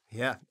to do.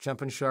 Yeah,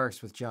 Jumping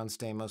Sharks with John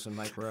Stamos and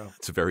Mike Rowe.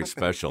 It's a very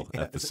special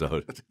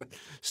episode.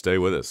 Stay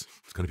with us.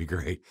 It's going to be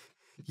great.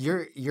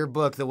 Your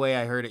book, the way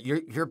I heard it,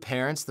 your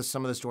parents,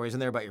 some of the stories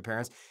in there about your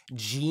parents,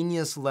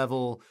 genius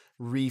level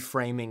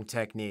reframing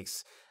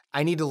techniques.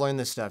 I need to learn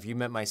this stuff. You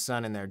met my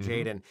son in there,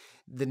 Jaden.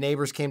 The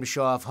neighbors came to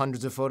show off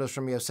hundreds of photos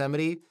from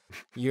Yosemite.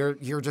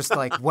 You're just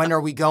like, when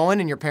are we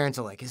going? And your parents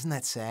are like, isn't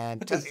that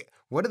sad?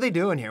 What are they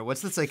doing here? What's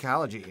the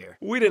psychology here?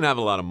 We didn't have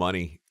a lot of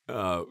money.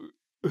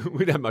 We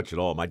didn't have much at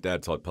all. My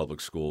dad taught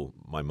public school.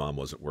 My mom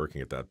wasn't working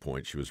at that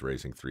point. She was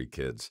raising 3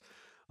 kids.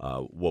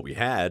 What we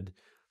had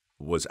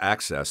was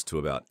access to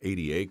about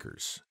 80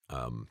 acres.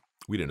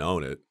 We didn't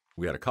own it.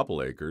 We had a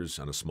couple acres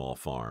and a small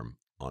farm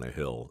on a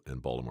hill in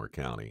Baltimore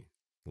County,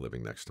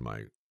 living next to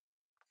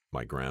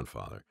my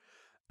grandfather.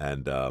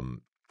 And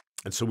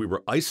so we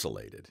were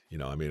isolated.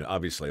 I mean,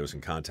 obviously I was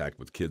in contact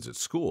with kids at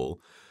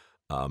school.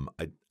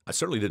 I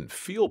certainly didn't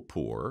feel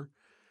poor.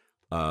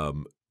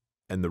 And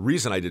the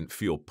reason I didn't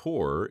feel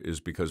poor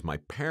is because my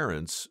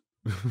parents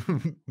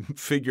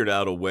figured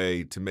out a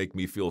way to make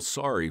me feel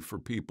sorry for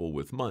people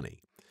with money.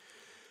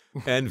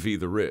 Envy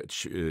the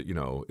rich,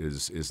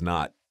 is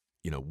not,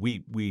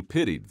 we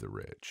pitied the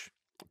rich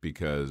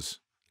because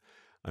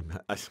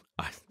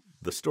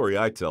the story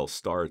I tell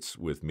starts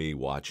with me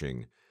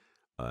watching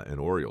an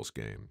Orioles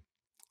game.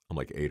 I'm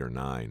like 8 or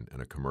 9,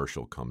 and a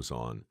commercial comes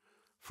on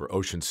for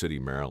Ocean City,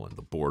 Maryland,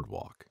 the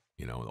boardwalk,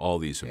 You know, all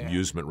these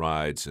amusement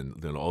rides,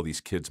 and then all these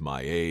kids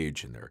my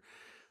age, and their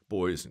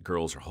boys and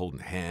girls are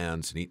holding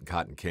hands and eating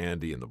cotton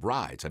candy, and the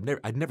rides.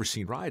 I'd never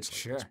seen rides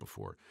like this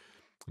before.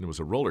 And there was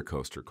a roller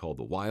coaster called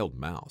the Wild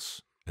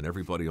Mouse, and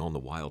everybody on the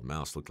Wild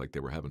Mouse looked like they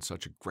were having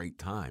such a great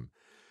time.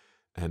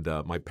 And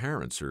my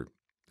parents are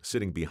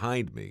sitting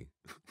behind me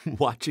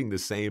watching the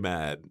same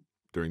ad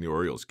during the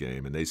Orioles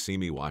game, and they see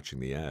me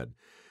watching the ad.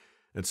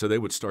 And so they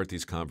would start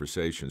these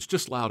conversations,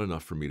 just loud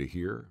enough for me to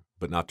hear,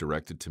 but not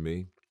directed to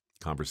me.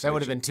 Conversation. That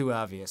would have been too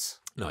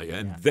obvious. No, yeah,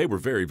 and they were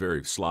very,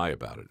 very sly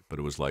about it. But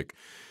it was like,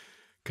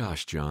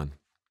 gosh, John,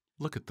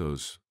 look at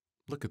those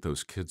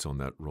kids on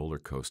that roller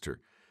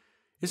coaster.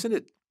 Isn't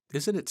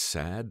it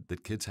sad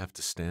that kids have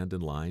to stand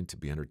in line to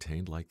be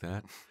entertained like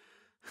that?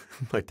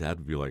 My dad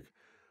would be like,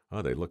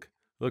 oh, they look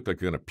like they're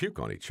going to puke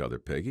on each other,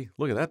 Peggy.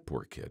 Look at that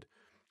poor kid.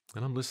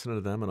 And I'm listening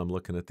to them, and I'm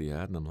looking at the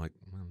ad, and I'm like,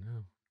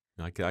 well,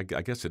 no, I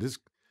guess it is.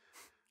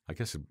 I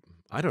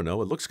don't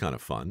know. It looks kind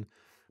of fun.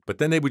 But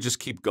then they would just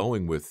keep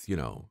going with, you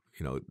know,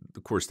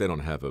 of course, they don't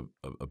have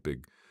a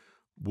big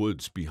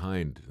woods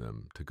behind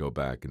them to go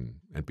back and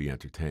be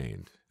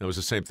entertained. It was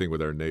the same thing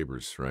with our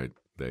neighbors, right?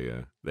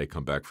 They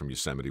come back from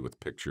Yosemite with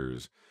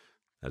pictures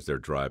as they're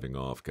driving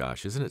off.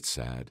 Gosh, isn't it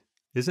sad?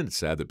 Isn't it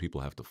sad that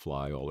people have to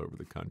fly all over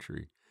the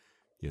country,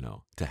 you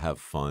know, to have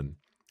fun?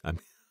 I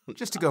mean,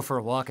 just to go for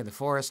a walk in the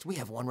forest. We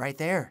have one right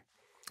there.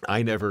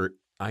 I never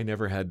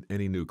had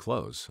any new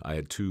clothes. I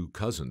had two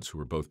cousins who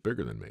were both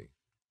bigger than me.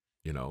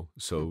 You know,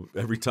 so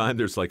every time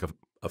there's like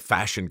a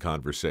fashion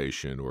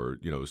conversation or,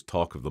 you know,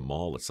 talk of the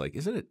mall, it's like,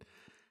 isn't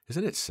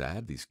it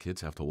sad these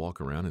kids have to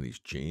walk around in these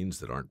jeans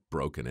that aren't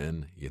broken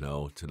in, you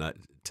know,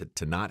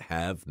 to not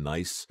have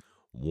nice,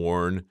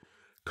 worn,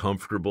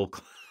 comfortable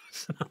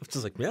clothes. I was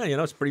just like, yeah, you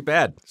know, it's pretty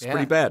bad. It's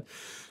pretty bad.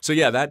 So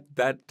yeah,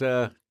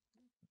 that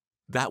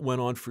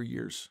went on for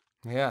years.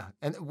 Yeah.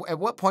 And at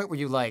what point were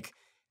you like,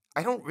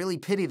 I don't really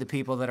pity the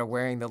people that are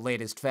wearing the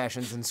latest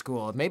fashions in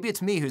school. Maybe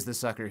it's me who's the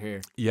sucker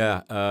here.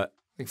 Yeah.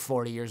 Like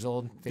 40 years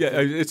old. 50.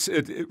 Yeah,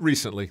 it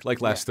recently,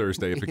 like last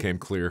Thursday, it became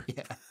clear.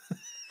 Yeah.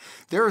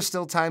 There are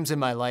still times in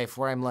my life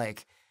where I'm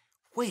like,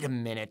 wait a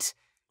minute,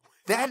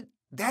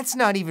 that's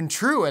not even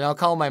true. And I'll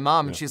call my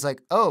mom, and she's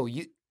like, oh,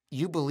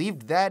 you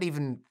believed that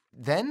even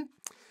then?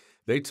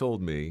 They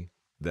told me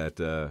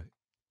that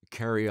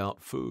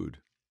carry-out food,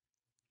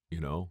 you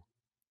know,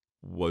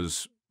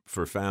 was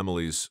for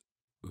families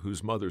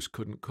whose mothers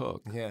couldn't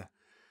cook. Yeah.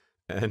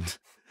 And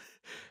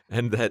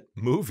that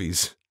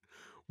movies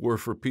were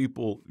for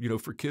people, you know,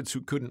 for kids who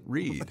couldn't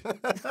read.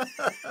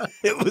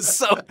 It was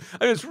so,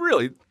 I mean,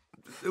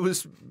 it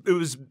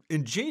was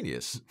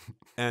ingenious.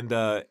 And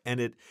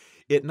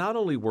it not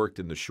only worked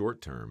in the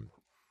short term,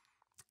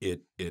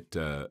 it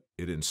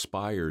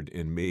inspired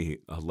in me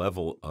a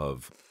level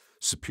of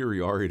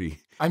superiority,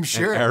 I'm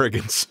sure, and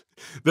arrogance.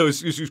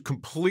 Those was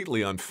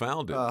completely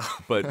unfounded,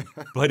 but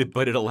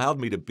it allowed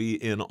me to be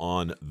in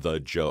on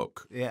the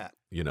joke. Yeah,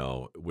 you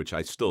know, which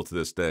I still to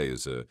this day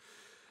is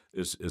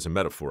a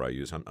metaphor I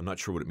use. I'm not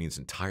sure what it means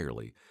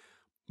entirely,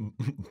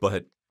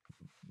 but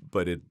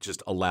it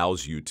just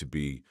allows you to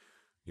be,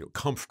 you know,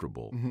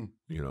 comfortable,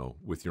 you know,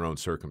 with your own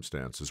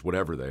circumstances,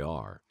 whatever they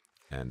are,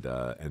 and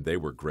they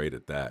were great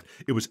at that.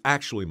 It was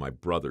actually my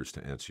brothers,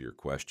 to answer your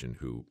question,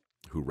 who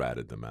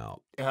ratted them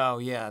out. Oh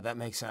yeah, that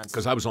makes sense.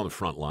 Because I was on the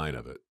front line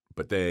of it.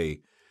 But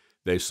they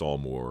saw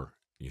more,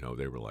 you know,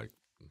 they were like,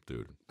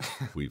 dude,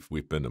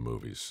 we've been to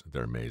movies.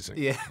 They're amazing.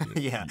 Yeah,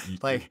 yeah.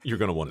 Like, you're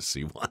going to want to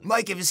see one.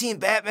 Mike, have you seen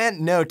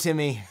Batman? No,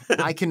 Timmy.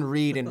 I can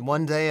read, and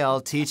one day I'll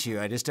teach you.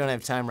 I just don't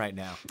have time right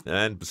now.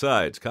 And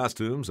besides,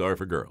 costumes are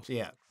for girls.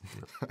 Yeah.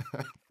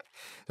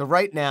 So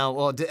right now,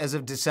 well, as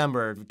of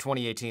December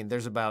 2018,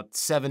 there's about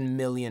 7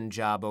 million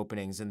job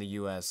openings in the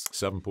U.S.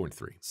 7.3.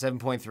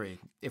 7.3,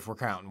 if we're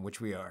counting, which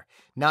we are.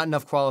 Not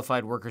enough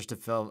qualified workers to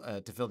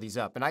fill these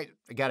up. And I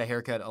got a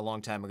haircut a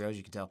long time ago, as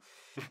you can tell.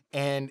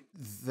 And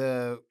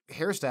the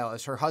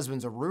hairstylist, her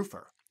husband's a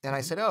roofer. And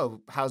I said,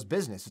 oh, how's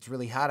business? It's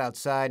really hot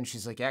outside. And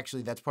she's like,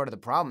 actually, that's part of the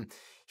problem.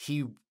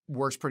 He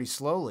works pretty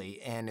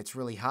slowly, and it's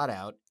really hot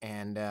out,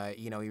 and,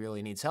 you know, he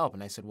really needs help.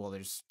 And I said, well,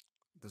 there's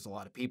a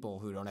lot of people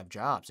who don't have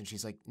jobs. And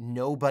she's like,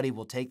 nobody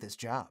will take this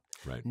job.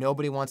 Right.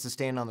 Nobody wants to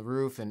stand on the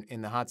roof and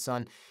in the hot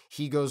sun.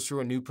 He goes through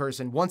a new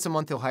person. Once a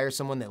month, he'll hire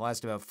someone. They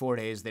last about 4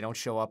 days. They don't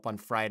show up on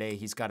Friday.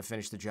 He's got to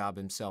finish the job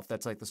himself.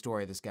 That's like the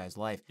story of this guy's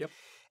life. Yep.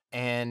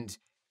 And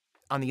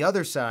on the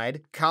other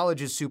side,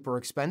 college is super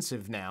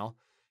expensive now.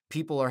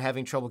 People are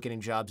having trouble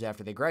getting jobs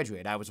after they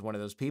graduate. I was one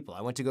of those people.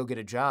 I went to go get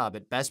a job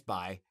at Best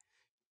Buy,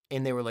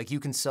 and they were like, you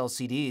can sell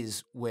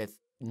CDs with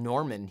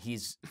Norman.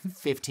 He's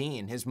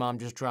 15. His mom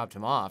just dropped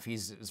him off.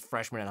 He's a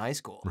freshman in high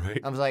school.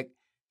 Right. I was like,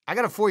 I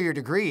got a 4-year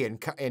degree in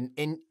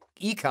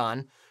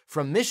econ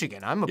from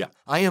Michigan.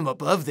 I am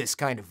above this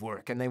kind of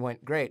work. And they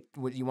went, great.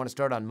 You want to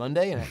start on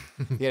Monday?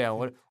 And you know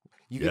what?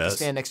 You get to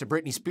stand next to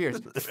Britney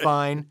Spears.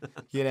 Fine.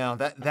 You know,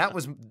 that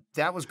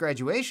was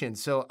graduation.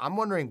 So I'm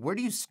wondering, what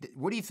do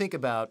you think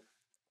about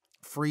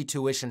free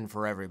tuition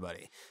for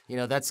everybody? You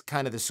know, that's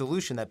kind of the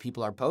solution that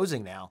people are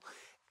posing now.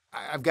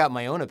 I've got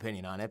my own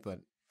opinion on it, but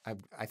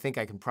I think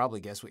I can probably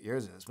guess what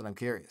yours is, but I'm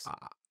curious.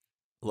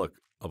 Look,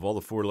 of all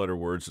the four-letter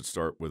words that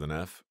start with an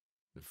F,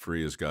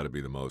 free has got to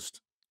be the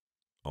most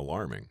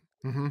alarming.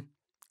 Mm-hmm.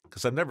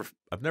 Because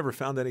I've never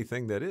found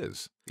anything that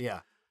is.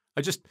 Yeah.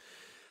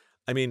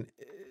 I mean,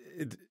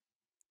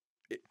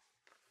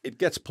 it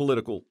gets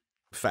political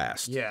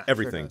fast. Yeah,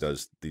 Everything sure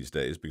does these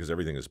days because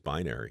everything is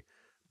binary.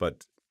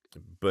 But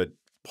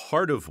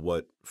part of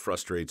what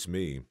frustrates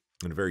me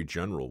in a very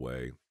general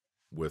way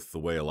with the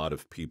way a lot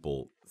of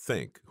people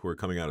think who are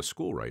coming out of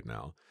school right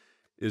now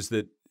is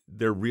that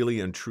there really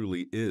and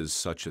truly is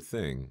such a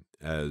thing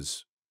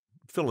as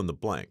fill in the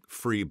blank,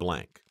 free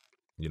blank.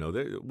 You know,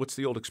 what's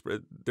the old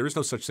expression? There is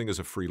no such thing as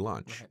a free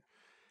lunch. Right.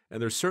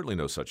 And there's certainly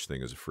no such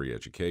thing as a free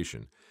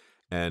education.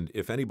 And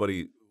if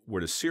anybody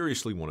were to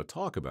seriously want to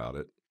talk about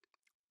it,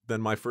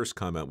 then my first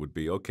comment would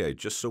be, okay,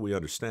 just so we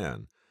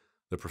understand,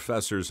 the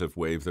professors have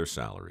waived their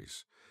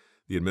salaries.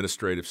 The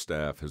administrative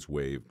staff has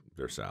waived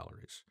their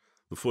salaries.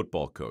 The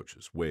football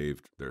coaches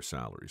waived their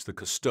salaries. The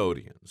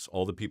custodians,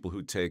 all the people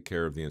who take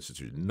care of the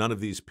institution, none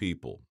of these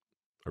people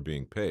are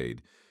being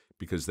paid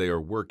because they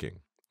are working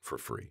for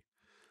free.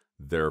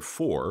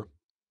 Therefore,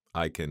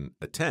 I can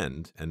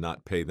attend and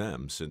not pay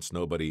them since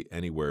nobody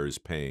anywhere is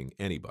paying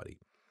anybody.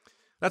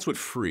 That's what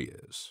free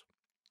is.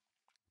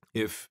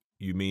 If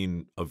you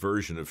mean a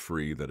version of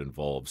free that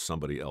involves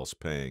somebody else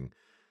paying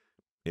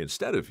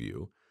instead of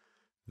you,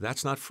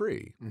 that's not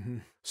free. Mm-hmm.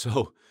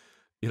 So,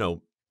 you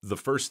know, the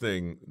first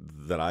thing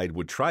that I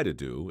would try to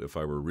do if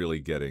I were really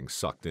getting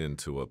sucked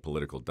into a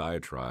political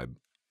diatribe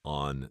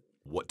on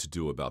what to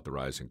do about the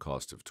rising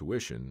cost of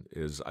tuition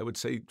is I would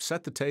say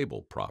set the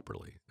table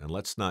properly, and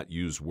let's not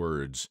use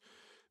words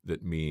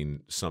that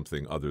mean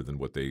something other than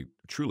what they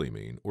truly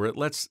mean, or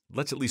let's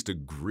at least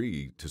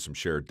agree to some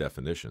shared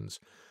definitions.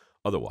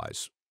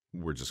 Otherwise,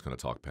 we're just going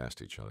to talk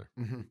past each other.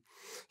 Mm-hmm.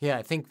 Yeah,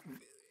 I think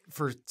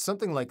for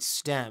something like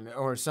STEM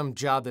or some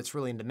job that's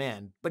really in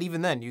demand, but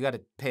even then, you got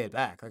to pay it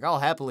back. Like,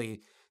 I'll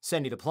happily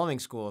send you to plumbing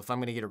school if I'm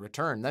going to get a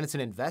return. Then it's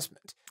an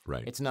investment.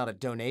 Right. It's not a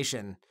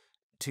donation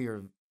to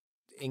your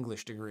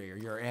English degree or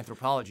your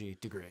anthropology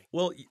degree.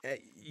 Well,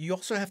 you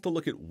also have to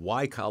look at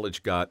why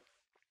college got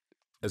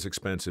as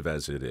expensive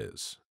as it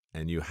is.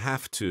 And you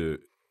have to,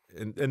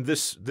 and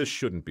this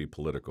shouldn't be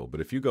political, but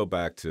if you go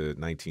back to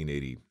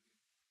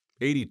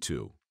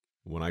 1982,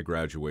 when I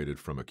graduated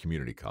from a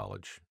community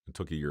college and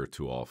took a year or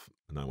two off,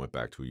 and I went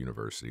back to a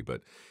university.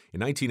 But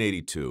in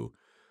 1982,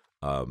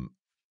 well,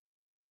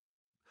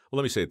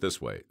 let me say it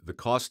this way. The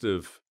cost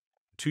of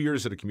 2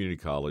 years at a community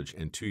college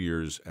and 2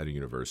 years at a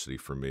university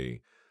for me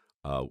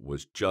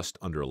was just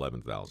under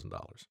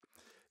 $11,000.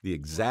 The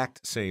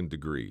exact same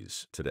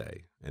degrees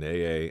today, an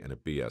AA and a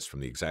BS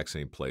from the exact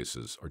same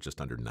places, are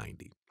just under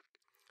 90.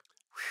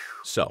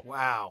 So,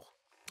 wow.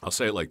 I'll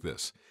say it like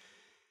this.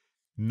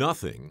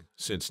 Nothing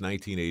since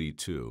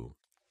 1982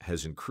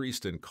 has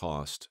increased in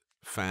cost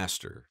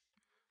faster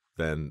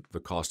than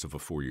the cost of a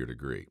 4-year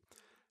degree.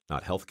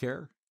 Not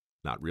healthcare,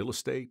 not real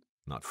estate,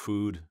 not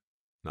food,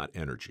 not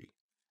energy.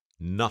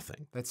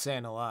 Nothing. That's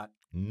saying a lot.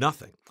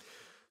 Nothing.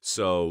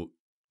 So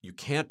you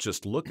can't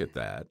just look at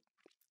that,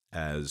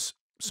 as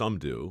some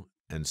do,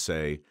 and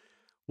say,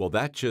 well,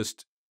 that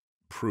just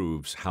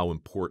proves how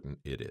important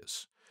it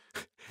is.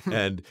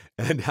 and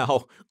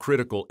how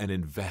critical an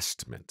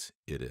investment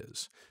it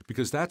is.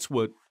 Because that's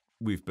what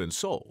we've been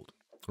sold,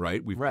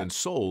 right? We've been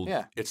sold,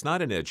 It's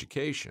not an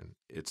education,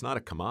 it's not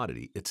a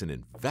commodity, it's an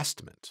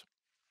investment.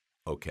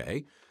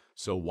 Okay,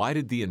 so why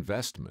did the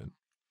investment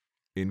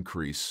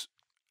increase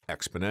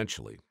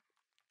exponentially?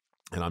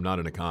 And I'm not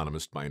an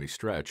economist by any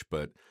stretch,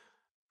 but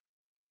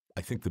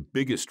I think the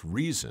biggest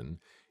reason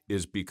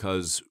is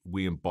because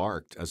we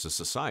embarked as a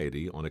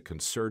society on a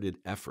concerted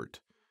effort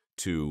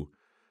to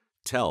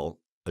tell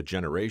a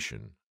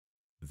generation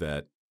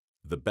that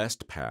the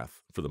best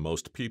path for the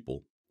most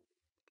people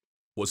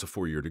was a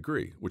 4-year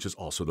degree, which is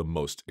also the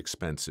most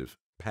expensive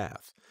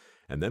path.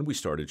 And then we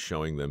started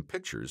showing them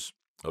pictures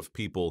of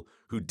people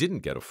who didn't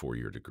get a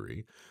 4-year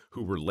degree,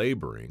 who were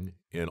laboring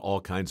in all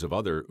kinds of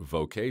other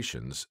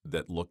vocations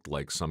that looked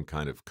like some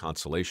kind of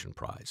consolation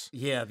prize.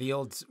 Yeah, the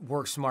old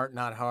work smart,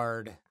 not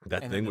hard.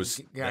 That thing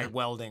was guy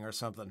welding or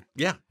something.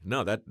 Yeah,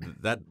 no, that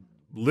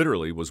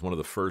literally was one of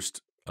the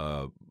first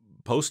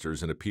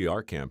posters in a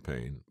PR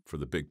campaign for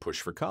the big push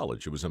for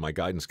college. It was in my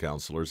guidance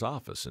counselor's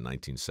office in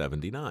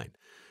 1979.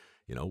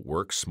 You know,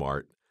 work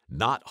smart,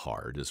 not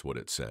hard is what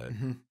it said.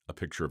 Mm-hmm. A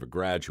picture of a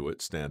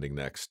graduate standing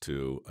next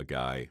to a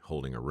guy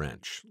holding a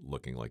wrench,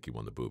 looking like he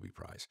won the booby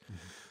prize. Mm-hmm.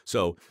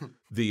 So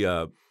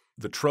the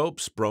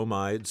tropes,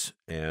 bromides,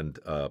 and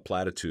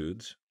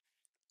platitudes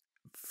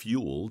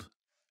fueled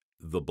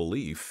the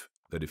belief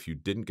that if you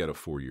didn't get a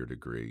 4-year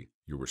degree,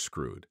 you were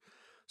screwed.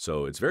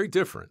 So it's very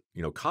different.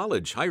 You know,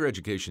 college, higher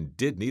education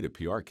did need a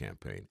PR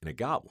campaign, and it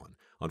got one.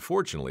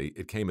 Unfortunately,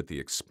 it came at the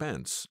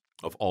expense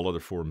of all other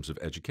forms of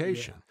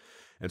education. Yeah.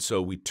 And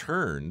so we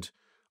turned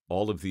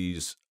all of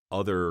these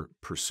other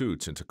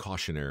pursuits into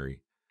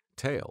cautionary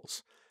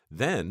tales.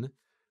 Then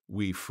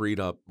we freed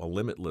up a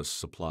limitless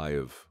supply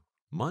of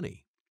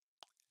money.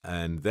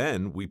 And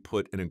then we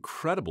put an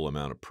incredible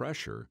amount of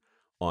pressure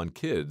on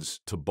kids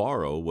to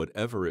borrow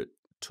whatever it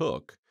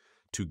took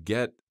to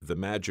get the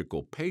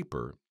magical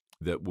paper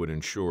that would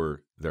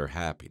ensure their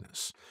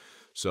happiness.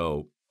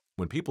 So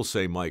when people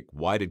say, Mike,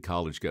 why did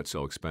college get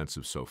so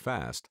expensive so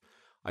fast?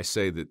 I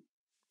say that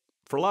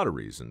for a lot of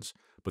reasons,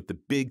 but the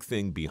big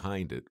thing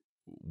behind it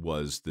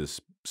was this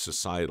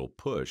societal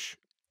push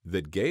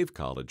that gave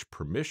college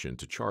permission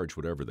to charge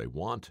whatever they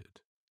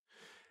wanted.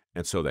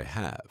 And so they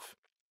have.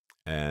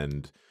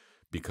 And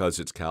because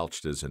it's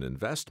couched as an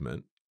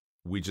investment,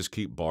 we just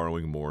keep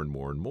borrowing more and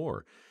more and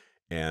more.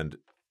 And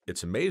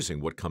it's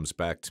amazing what comes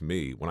back to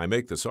me when I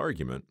make this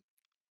argument.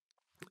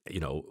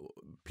 You know,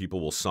 people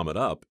will sum it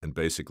up and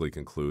basically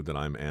conclude that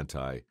I'm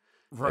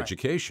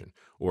anti-education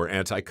or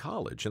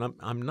anti-college, and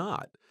I'm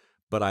not.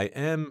 But I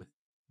am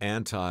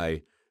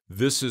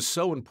this is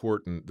so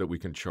important that we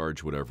can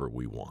charge whatever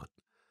we want.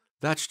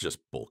 That's just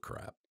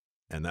bullcrap,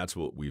 and that's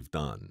what we've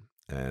done.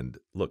 And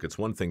look, it's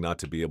one thing not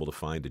to be able to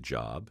find a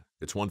job.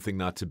 It's one thing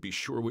not to be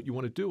sure what you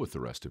want to do with the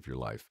rest of your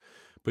life.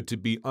 But to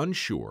be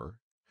unsure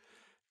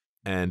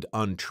and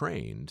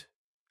untrained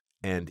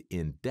and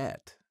in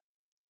debt,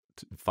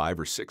 5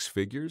 or 6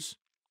 figures,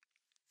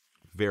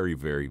 very,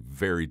 very,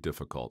 very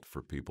difficult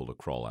for people to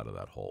crawl out of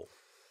that hole.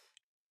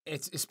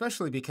 It's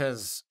especially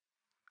because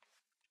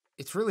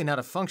it's really not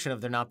a function of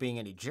there not being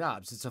any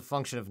jobs. It's a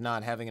function of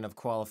not having enough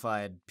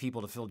qualified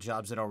people to fill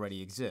jobs that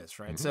already exist,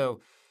 right? Mm-hmm. So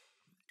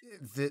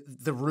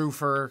the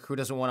roofer who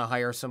doesn't want to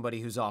hire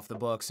somebody who's off the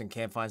books and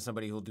can't find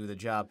somebody who'll do the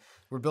job.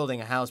 We're building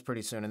a house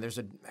pretty soon,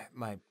 and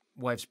my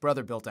wife's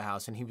brother built a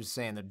house, and he was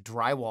saying the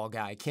drywall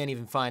guy can't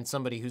even find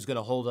somebody who's going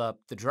to hold up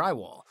the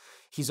drywall.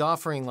 He's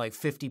offering like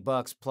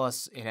 $50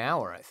 plus an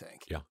hour, I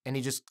think. Yeah. And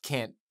he just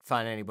can't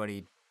find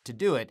anybody to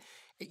do it.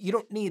 You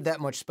don't need that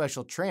much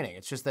special training.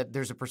 It's just that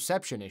there's a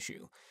perception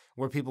issue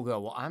where people go,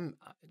 well,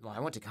 I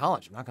went to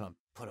college. I'm not going to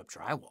put up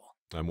drywall.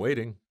 I'm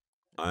waiting.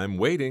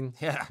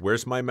 Yeah.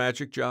 Where's my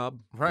magic job?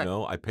 Right. You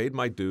know, I paid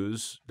my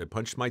dues. They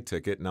punched my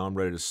ticket. Now I'm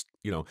ready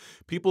to,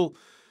 people,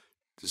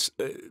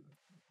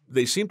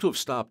 they seem to have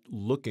stopped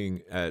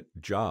looking at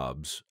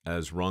jobs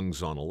as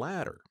rungs on a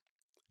ladder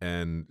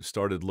and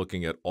started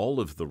looking at all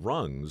of the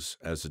rungs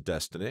as a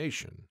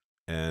destination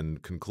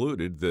and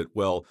concluded that,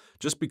 well,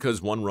 just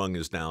because one rung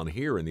is down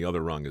here and the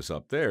other rung is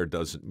up there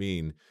doesn't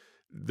mean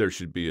there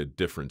should be a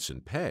difference in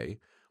pay.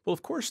 Well,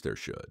 of course there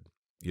should.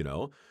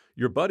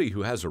 Your buddy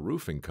who has a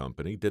roofing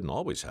company didn't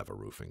always have a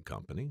roofing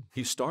company.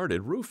 He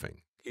started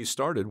roofing. He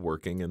started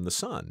working in the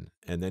sun,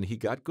 and then he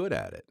got good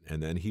at it,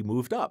 and then he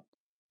moved up.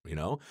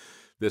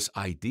 This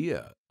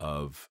idea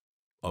of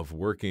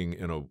working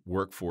in a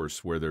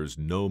workforce where there's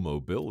no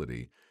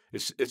mobility,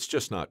 it's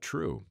just not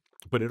true.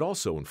 But it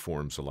also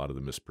informs a lot of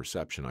the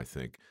misperception, I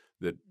think,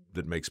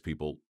 that makes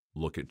people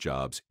look at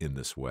jobs in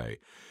this way.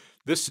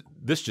 This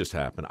just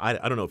happened. I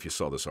don't know if you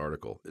saw this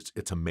article.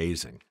 It's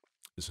amazing.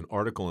 It's an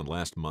article in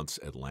last month's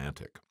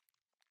Atlantic,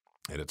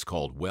 and it's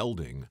called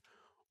 "Welding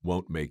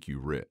Won't Make You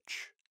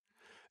Rich."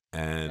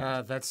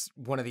 And that's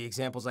one of the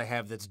examples I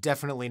have that's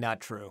definitely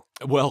not true.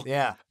 Well,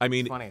 yeah, I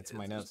mean, it's funny. It's in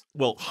my notes.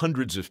 Well,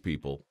 hundreds of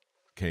people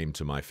came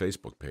to my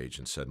Facebook page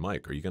and said,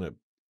 "Mike, are you gonna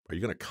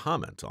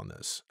comment on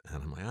this?"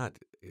 And I'm like,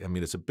 I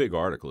mean, it's a big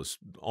article. It's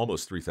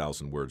almost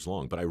 3,000 words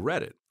long, but I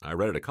read it. I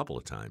read it a couple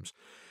of times,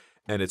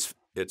 and it's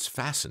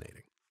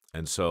fascinating.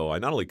 And so I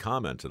not only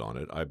commented on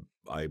it,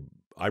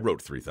 I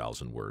wrote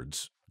 3,000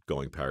 words,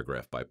 going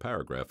paragraph by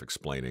paragraph,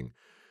 explaining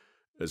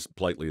as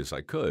politely as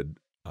I could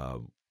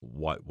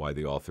why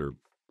the author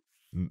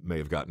may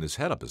have gotten his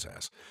head up his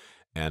ass,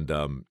 and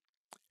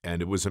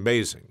it was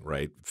amazing,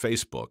 right?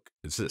 Facebook,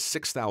 it's a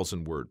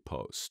 6,000-word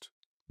post.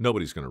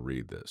 Nobody's going to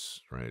read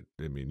this, right?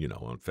 I mean,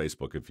 on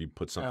Facebook, if you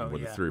put something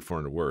with 300 or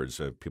 400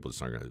 words, people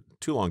just aren't going to.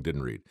 Too long,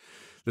 didn't read.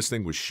 This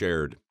thing was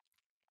shared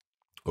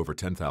over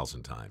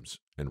 10,000 times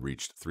and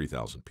reached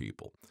 3,000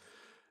 people.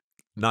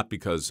 Not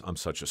because I'm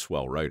such a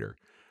swell writer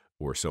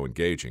or so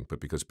engaging, but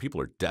because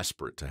people are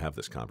desperate to have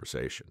this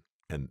conversation,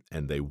 and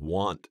they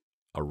want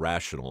a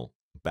rational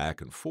back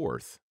and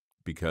forth,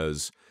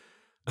 because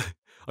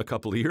a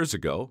couple of years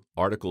ago,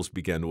 articles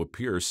began to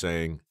appear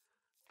saying,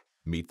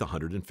 meet the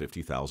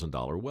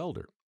 $150,000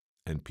 welder.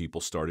 And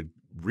people started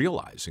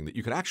realizing that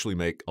you could actually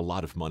make a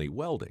lot of money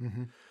welding.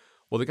 Mm-hmm.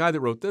 Well, the guy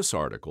that wrote this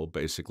article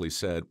basically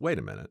said, wait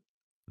a minute,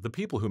 the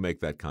people who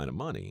make that kind of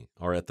money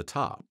are at the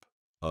top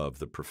of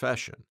the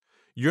profession.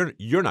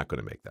 You're not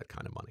going to make that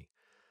kind of money.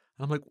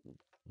 And I'm like,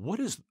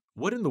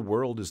 what in the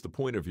world is the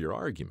point of your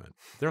argument?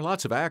 There are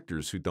lots of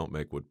actors who don't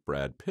make what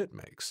Brad Pitt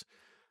makes.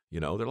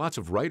 There are lots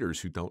of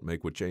writers who don't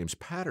make what James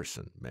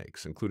Patterson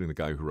makes, including the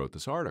guy who wrote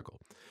this article.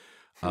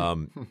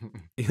 But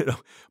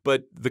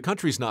the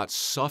country's not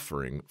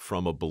suffering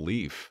from a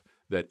belief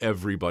that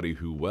everybody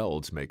who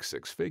welds makes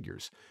 6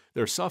 figures.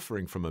 They're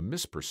suffering from a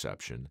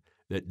misperception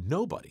that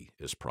nobody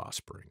is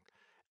prospering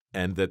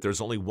and that there's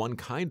only one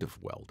kind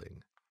of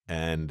welding.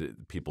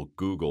 And people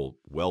Google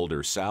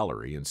welder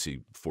salary and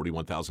see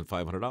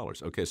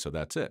 $41,500. Okay, so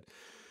that's it.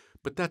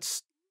 But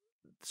that's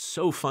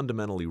so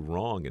fundamentally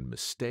wrong and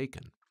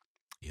mistaken.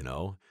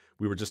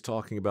 We were just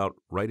talking about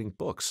writing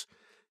books.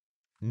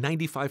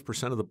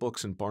 95% of the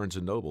books in Barnes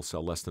 & Noble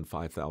sell less than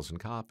 5,000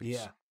 copies.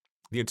 Yeah.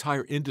 The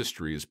entire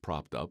industry is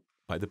propped up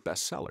by the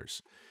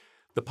bestsellers.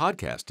 The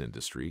podcast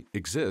industry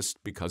exists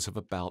because of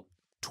about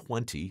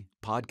 20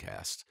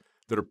 podcasts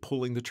that are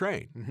pulling the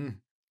train. Mm-hmm.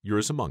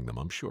 Yours among them,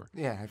 I'm sure.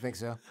 Yeah, I think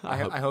so.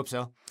 I hope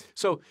so.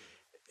 So,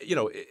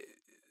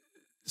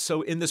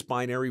 so in this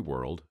binary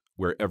world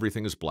where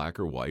everything is black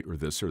or white or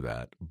this or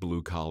that,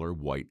 blue collar,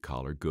 white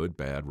collar, good,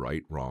 bad,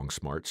 right, wrong,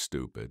 smart,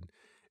 stupid,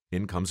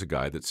 in comes a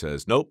guy that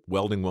says, nope,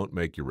 welding won't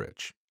make you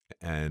rich.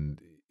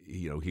 And,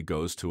 he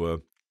goes to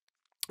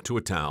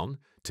a town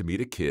to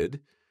meet a kid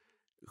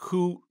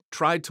who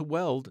tried to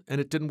weld and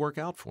it didn't work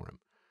out for him.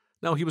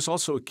 Now, he was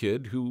also a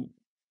kid who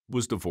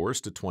was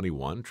divorced at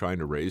 21, trying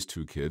to raise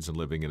 2 kids and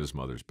living in his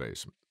mother's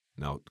basement.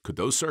 Now, could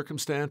those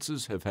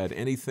circumstances have had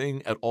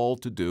anything at all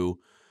to do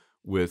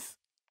with,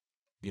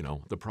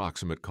 the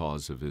proximate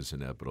cause of his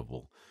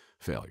inevitable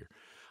failure?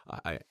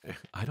 I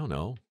don't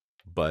know,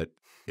 but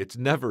it's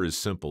never as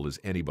simple as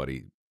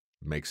anybody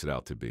makes it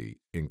out to be,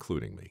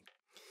 including me.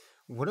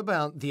 What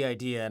about the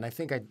idea, and I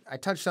think I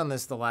touched on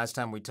this the last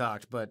time we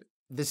talked, but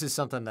this is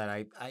something that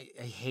I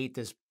hate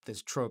this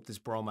trope, this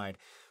bromide.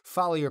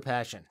 Follow your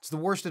passion. It's the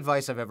worst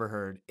advice I've ever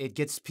heard. It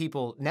gets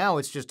people, now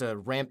it's just a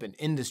rampant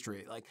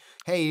industry. Like,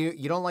 hey,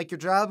 you don't like your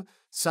job?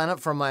 Sign up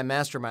for my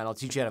mastermind. I'll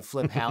teach you how to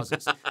flip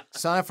houses.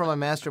 Sign up for my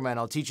mastermind.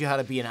 I'll teach you how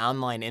to be an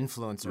online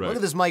influencer. Right. Look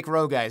at this Mike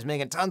Rowe guy. He's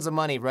making tons of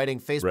money writing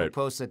Facebook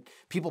posts that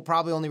people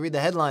probably only read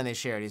the headline they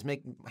shared. He's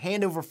making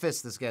hand over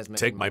fist, this guy's making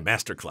Take my money.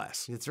 master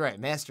class. That's right.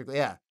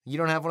 Yeah. You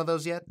don't have one of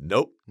those yet?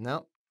 Nope.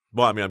 No?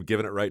 Well, I'm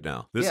giving it right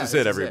now. This is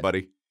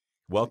everybody.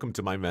 Welcome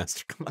to my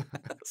master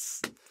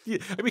class.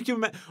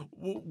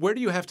 Where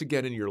do you have to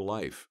get in your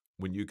life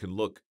when you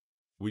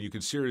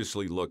can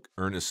seriously look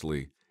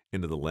earnestly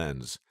into the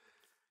lens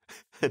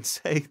and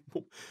say,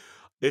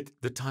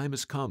 the time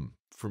has come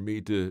for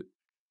me to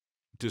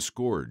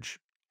disgorge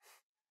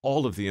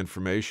all of the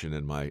information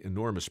in my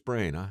enormous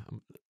brain.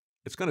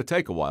 It's going to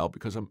take a while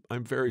because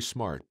I'm very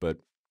smart, but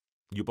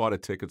you bought a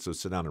ticket, so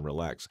sit down and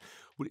relax.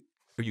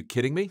 Are you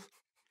kidding me?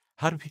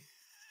 How do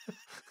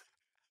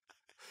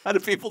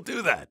people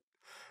do that?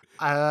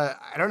 I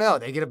don't know.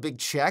 They get a big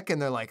check and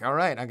they're like, all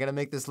right, I'm going to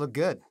make this look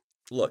good.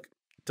 Look,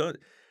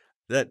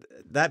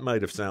 that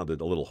might have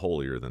sounded a little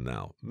holier than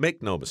thou.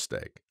 Make no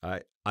mistake.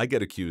 I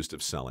get accused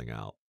of selling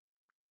out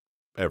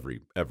every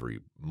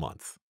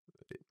month.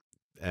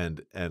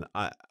 And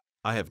I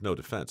have no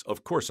defense.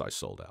 Of course I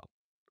sold out.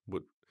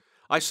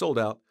 I sold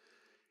out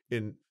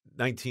in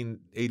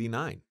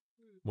 1989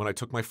 when I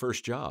took my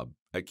first job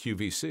at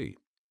QVC.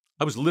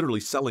 I was literally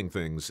selling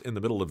things in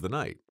the middle of the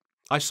night.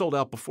 I sold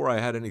out before I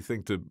had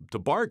anything to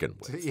bargain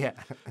with. Yeah.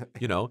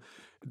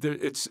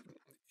 It's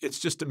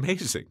just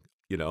amazing.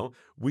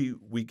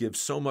 We give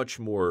so much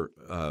more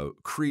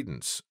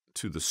credence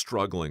to the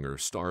struggling or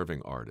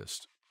starving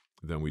artist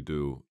than we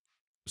do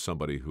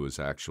somebody who has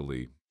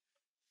actually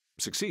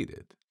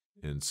succeeded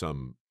in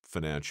some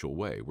financial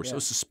way. We're so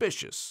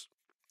suspicious.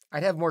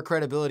 I'd have more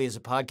credibility as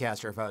a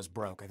podcaster if I was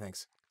broke, I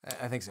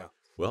think so.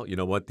 Well, you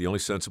know what? The only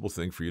sensible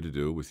thing for you to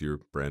do with your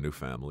brand new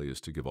family is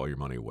to give all your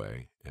money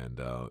away and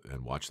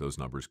watch those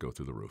numbers go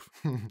through the roof.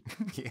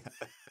 Yeah.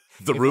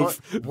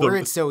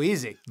 It's so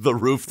easy. The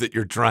roof that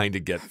you're trying to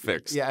get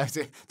fixed. Yeah,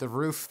 the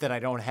roof that I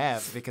don't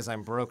have because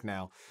I'm broke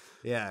now.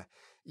 Yeah.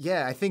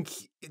 Yeah, I think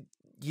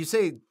you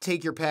say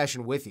take your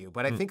passion with you,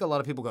 but I think a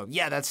lot of people go,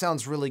 yeah, that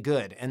sounds really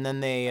good. And then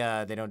they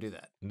don't do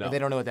that. No. Or they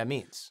don't know what that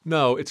means.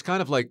 No, it's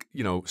kind of like,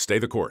 stay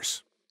the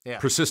course. Yeah.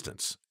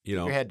 Persistence. Keep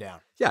your head down.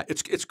 Yeah,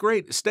 it's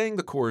great. Staying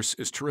the course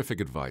is terrific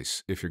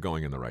advice if you're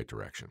going in the right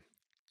direction.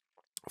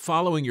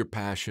 Following your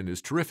passion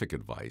is terrific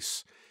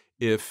advice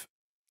if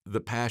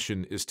the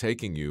passion is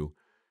taking you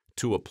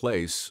to a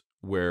place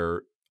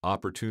where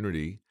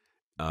opportunity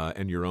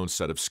and your own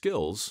set of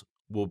skills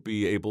will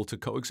be able to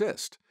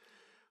coexist.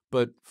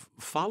 But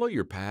follow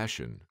your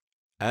passion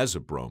as a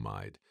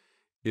bromide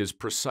is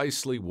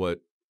precisely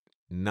what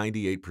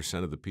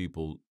 98% of the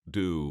people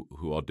do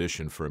who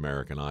audition for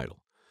American Idol.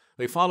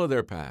 They follow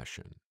their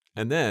passion.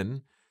 And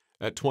then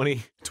at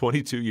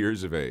 22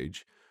 years of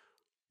age,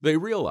 they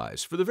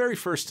realize for the very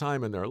first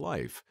time in their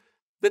life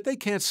that they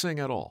can't sing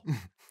at all.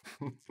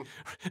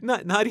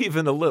 not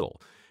even a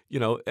little,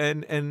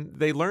 and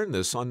they learn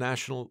this on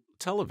national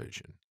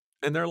television.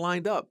 And they're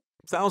lined up,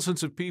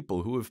 thousands of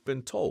people who have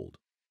been told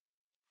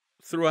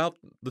throughout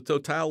the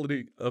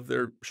totality of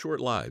their short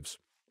lives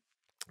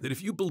that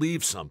if you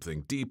believe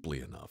something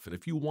deeply enough, and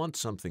if you want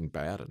something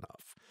bad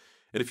enough,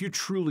 and if you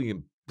truly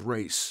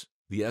embrace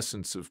the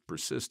essence of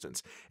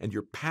persistence and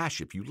your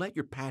passion, if you let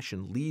your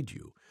passion lead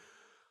you.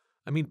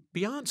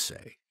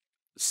 Beyonce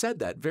said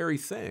that very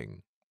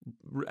thing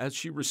as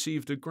she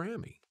received a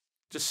Grammy.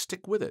 Just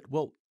stick with it.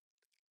 Well,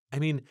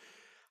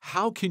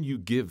 how can you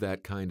give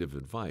that kind of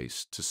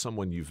advice to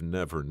someone you've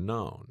never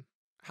known?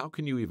 How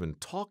can you even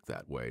talk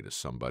that way to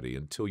somebody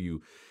until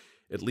you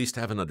at least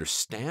have an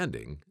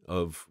understanding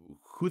of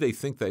who they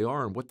think they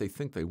are and what they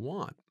think they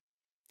want?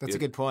 That's a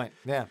good point.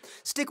 Yeah.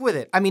 Stick with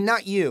it. I mean,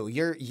 not you.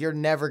 You're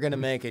never going to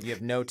make it. You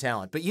have no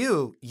talent. But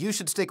you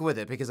should stick with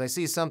it because I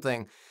see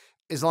something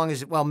as long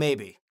as, well,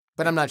 maybe.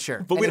 But I'm not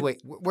sure. But anyway,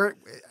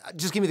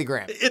 just give me the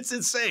gram. It's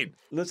insane.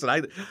 Listen,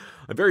 I'm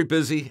very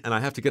busy and I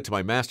have to get to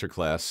my master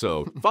class.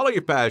 So follow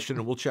your passion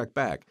and we'll check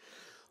back.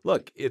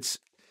 Look,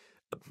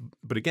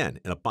 but again,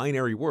 in a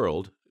binary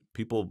world,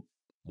 people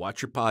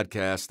watch your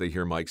podcast. They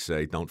hear Mike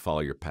say, don't follow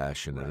your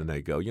passion. Right. And then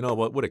they go, you know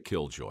what a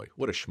killjoy.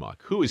 What a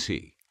schmuck. Who is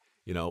he?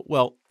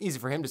 Well, easy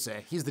for him to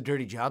say. He's the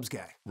dirty jobs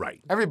guy.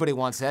 Right. Everybody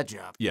wants that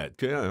job. Yeah.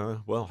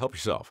 Well, help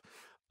yourself.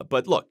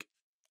 But look,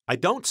 I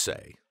don't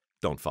say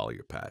don't follow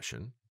your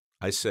passion.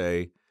 I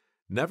say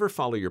never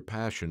follow your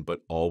passion, but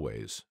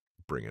always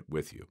bring it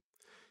with you.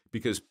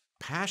 Because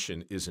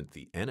passion isn't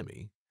the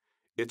enemy.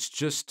 It's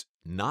just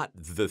not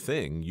the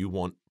thing you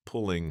want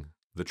pulling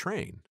the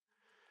train.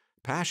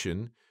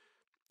 Passion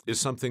is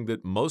something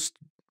that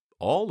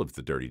all of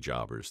the dirty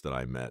jobbers that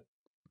I met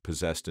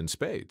possessed in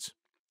spades.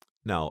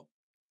 Now,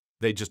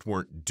 they just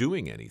weren't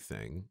doing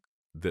anything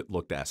that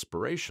looked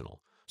aspirational.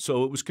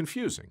 So it was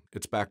confusing.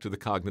 It's back to the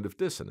cognitive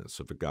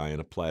dissonance of a guy in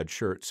a plaid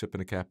shirt sipping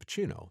a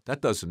cappuccino.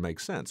 That doesn't make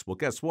sense. Well,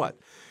 guess what?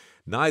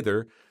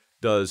 Neither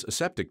does a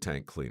septic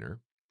tank cleaner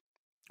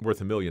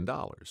worth $1 million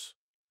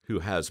who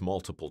has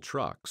multiple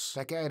trucks.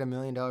 That guy had $1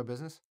 million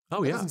business?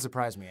 Oh, yeah. That doesn't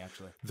surprise me,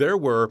 actually.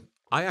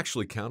 I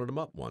actually counted them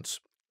up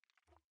once.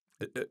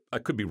 I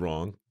could be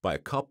wrong by a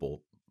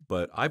couple,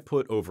 but I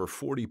put over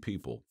 40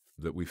 people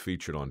that we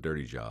featured on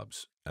Dirty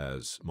Jobs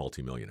as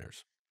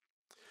multi-millionaires.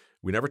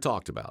 We never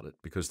talked about it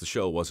because the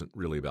show wasn't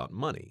really about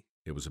money.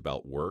 It was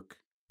about work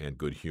and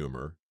good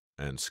humor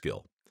and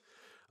skill.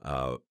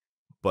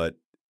 But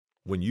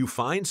when you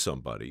find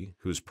somebody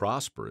who's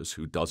prosperous,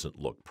 who doesn't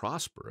look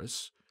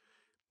prosperous,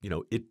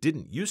 it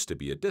didn't used to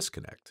be a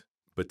disconnect,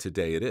 but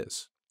today it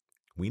is.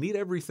 We need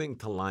everything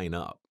to line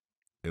up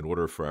in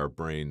order for our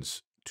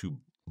brains to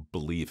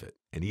believe it.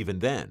 And even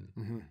then,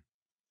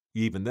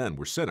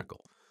 we're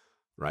cynical,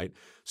 right?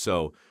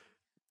 So,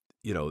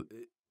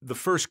 the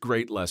first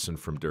great lesson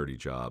from Dirty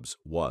Jobs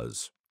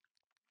was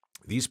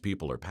these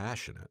people are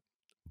passionate,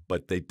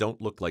 but they don't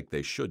look like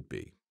they should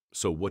be.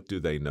 So what do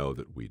they know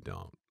that we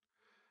don't?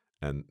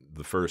 And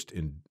the first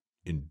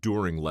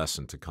enduring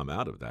lesson to come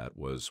out of that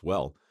was,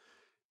 well,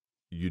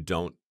 you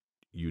don't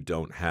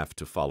have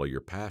to follow your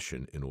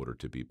passion in order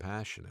to be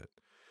passionate.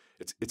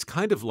 It's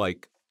kind of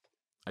like,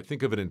 I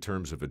think of it in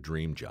terms of a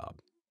dream job.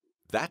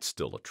 That's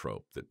still a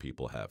trope that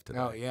people have today.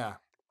 Oh, yeah.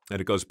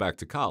 And it goes back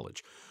to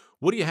college.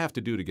 What do you have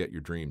to do to get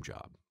your dream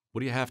job? What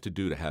do you have to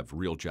do to have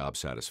real job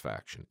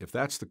satisfaction? If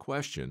that's the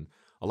question,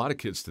 a lot of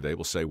kids today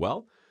will say,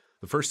 well,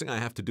 the first thing I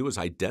have to do is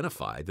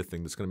identify the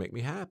thing that's going to make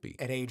me happy.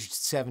 At age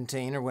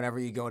 17 or whenever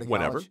you go to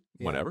college?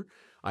 Whenever.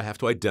 I have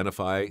to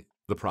identify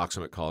the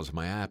proximate cause of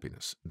my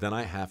happiness. Then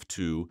I have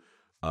to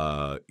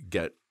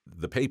get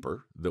the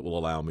paper that will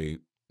allow me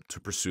to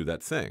pursue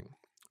that thing.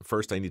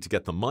 First, I need to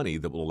get the money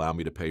that will allow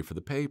me to pay for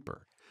the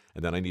paper.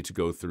 And then I need to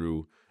go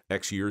through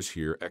X years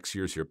here,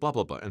 blah,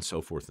 blah, blah, and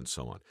so forth and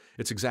so on.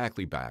 It's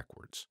exactly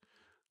backwards,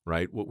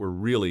 right? What we're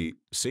really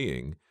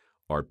seeing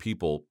are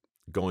people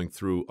going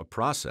through a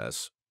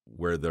process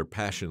where their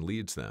passion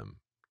leads them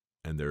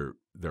and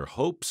their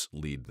hopes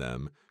lead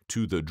them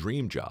to the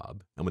dream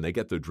job. And when they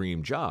get the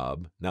dream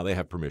job, now they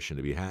have permission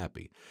to be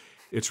happy.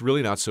 It's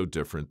really not so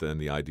different than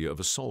the idea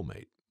of a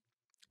soulmate,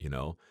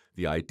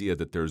 the idea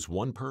that there's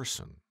one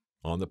person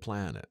on the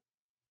planet,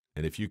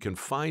 and if you can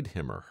find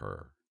him or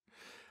her,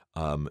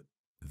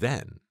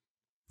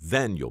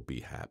 then you'll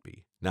be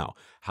happy. Now,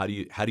 how do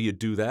you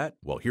do that?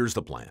 Well, here's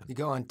the plan. You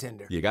go on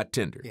Tinder. You got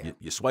Tinder. Yeah.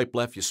 You swipe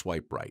left, you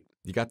swipe right.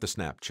 You got the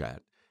Snapchat.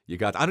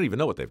 I don't even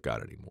know what they've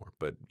got anymore,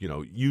 but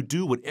you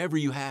do whatever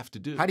you have to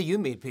do. How do you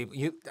meet people?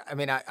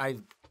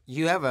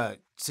 You have a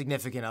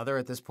significant other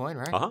at this point,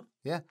 right? Uh-huh.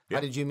 Yeah.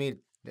 How did you meet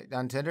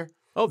on Tinder?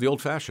 Oh, the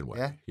old-fashioned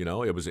way.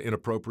 Yeah. It was an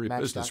inappropriate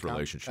Match. business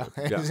relationship.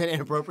 It was an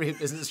inappropriate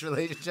business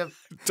relationship?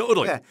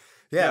 Totally.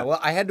 Yeah, well,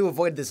 I had to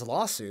avoid this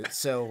lawsuit,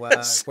 so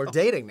we're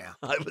dating now.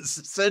 I was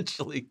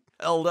essentially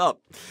held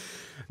up.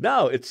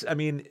 No,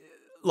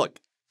 look,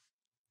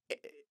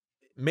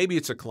 maybe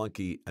it's a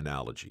clunky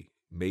analogy.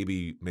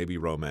 Maybe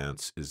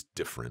romance is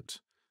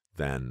different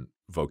than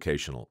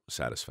vocational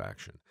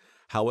satisfaction.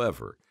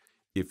 However,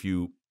 if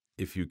you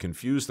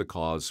confuse the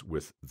cause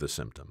with the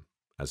symptom,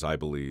 as I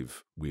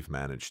believe we've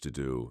managed to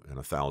do in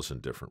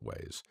 1,000 different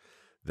ways,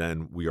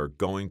 then we are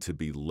going to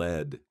be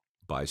led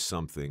by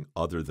something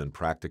other than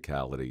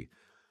practicality,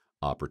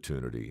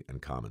 opportunity,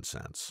 and common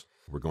sense.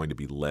 We're going to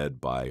be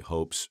led by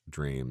hopes,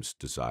 dreams,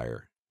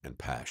 desire, and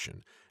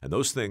passion. And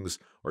those things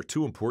are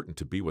too important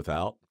to be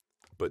without,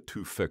 but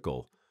too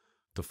fickle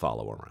to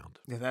follow around.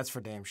 Yeah, that's for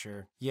damn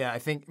sure. Yeah, I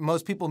think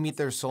most people meet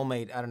their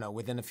soulmate,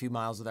 within a few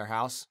miles of their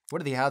house. What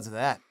are the odds of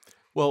that?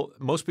 Well,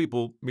 most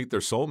people meet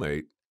their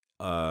soulmate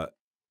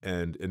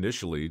and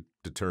initially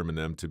determine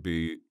them to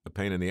be a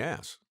pain in the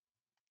ass.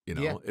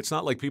 It's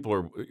not like people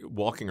are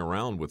walking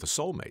around with a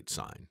soulmate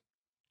sign.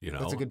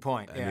 That's a good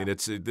point. I mean,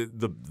 it's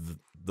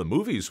the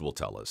movies will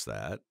tell us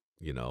that.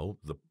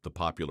 The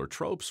popular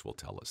tropes will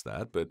tell us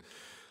that. But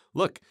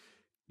Look,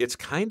 it's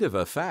kind of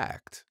a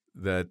fact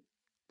that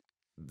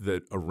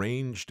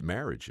arranged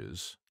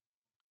marriages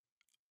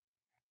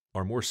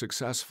are more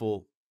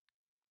successful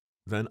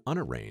than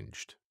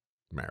unarranged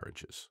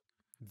marriages.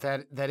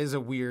 That is a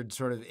weird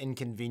sort of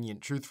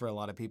inconvenient truth for a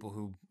lot of people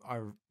who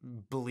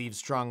believe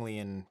strongly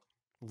in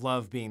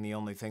love being the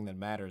only thing that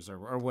matters,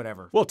 or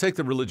whatever. Well, take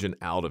the religion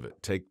out of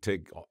it.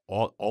 Take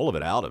all of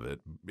it out of it.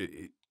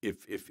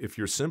 If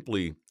you're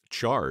simply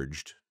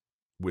charged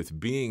with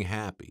being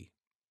happy,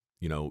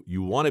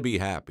 you want to be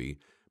happy,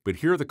 but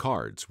here are the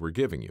cards we're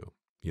giving you.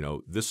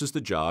 This is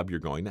the job you're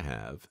going to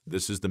have.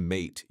 This is the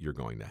mate you're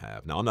going to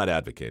have. Now, I'm not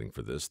advocating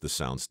for this. This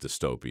sounds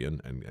dystopian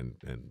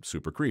and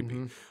super creepy.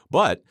 Mm-hmm.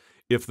 But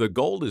if the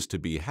goal is to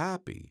be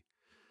happy,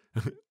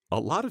 a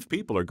lot of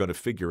people are going to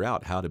figure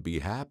out how to be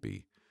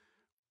happy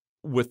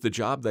with the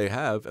job they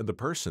have and the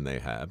person they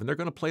have, and they're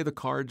going to play the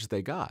cards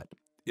they got.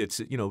 It's,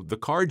 the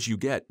cards you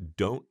get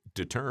don't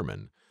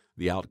determine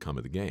the outcome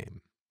of the game.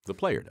 The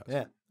player does.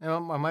 Yeah.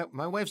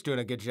 My wife's doing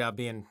a good job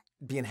being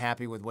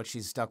happy with what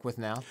she's stuck with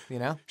now,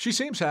 She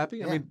seems happy.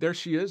 Yeah. I mean, there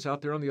she is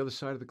out there on the other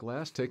side of the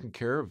glass taking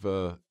care of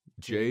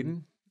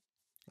Jaden.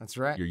 That's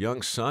right. Your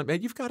young son.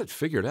 Man, you've got it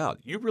figured out.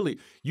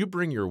 You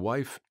bring your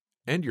wife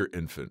and your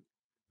infant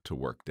to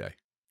work day.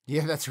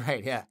 Yeah, that's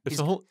right. Yeah.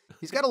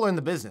 He's got to learn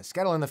the business.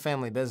 Got to learn the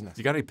family business.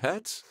 You got any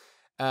pets?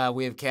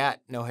 We have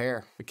cat, no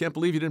hair. I can't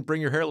believe you didn't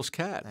bring your hairless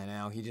cat. I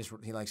know.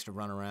 He likes to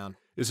run around.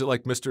 Is it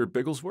like Mr.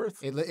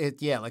 Bigglesworth?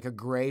 Yeah, like a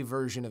gray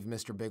version of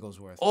Mr.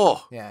 Bigglesworth.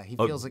 Oh. Yeah, he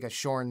feels like a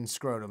shorn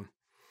scrotum.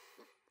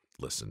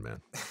 Listen,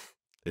 man.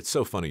 It's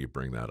so funny you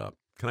bring that up.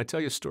 Can I tell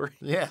you a story?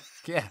 Yeah.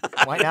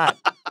 Why not?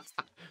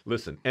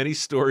 Listen, any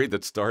story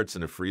that starts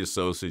in a free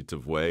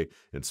associative way,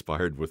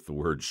 inspired with the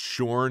words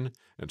shorn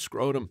and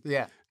scrotum,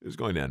 is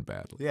going to end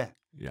badly.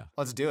 Yeah.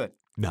 Let's do it.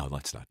 No,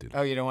 let's not do that.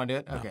 Oh, you don't want to do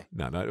it? No, Okay.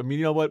 No. I mean,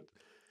 you know what?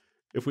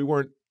 If we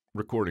weren't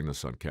recording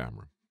this on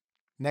camera,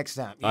 next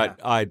time, yeah.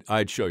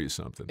 I'd show you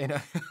something.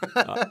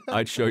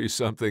 I'd show you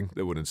something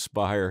that would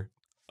inspire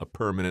a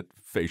permanent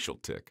facial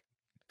tick.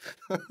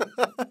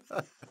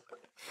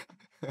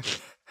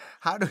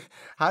 How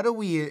do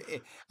we?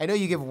 I know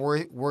you give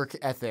work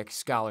ethic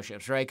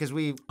scholarships, right? Because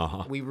we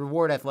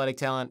reward athletic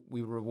talent,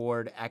 we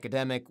reward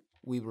academic,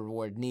 we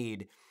reward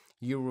need.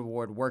 You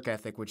reward work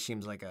ethic, which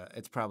seems like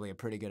it's probably a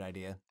pretty good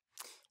idea.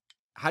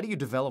 How do you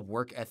develop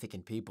work ethic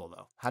in people,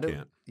 though?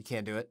 You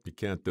can't do it? You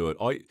can't do it.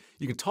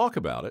 You can talk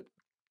about it.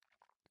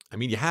 I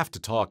mean, you have to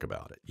talk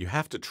about it. You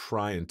have to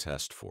try and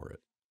test for it,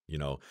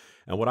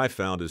 And what I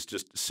found is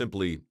just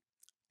simply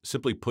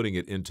putting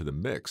it into the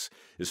mix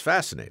is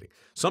fascinating.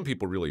 Some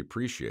people really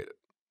appreciate it.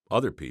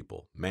 Other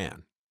people,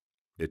 man,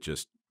 it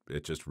just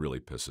really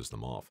pisses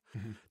them off.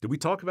 Mm-hmm. Did we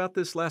talk about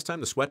this last time,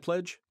 the sweat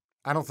pledge?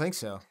 I don't think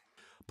so.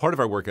 Part of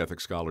our work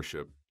ethic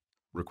scholarship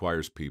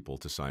requires people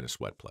to sign a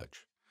sweat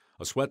pledge.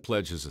 A sweat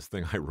pledge is a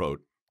thing I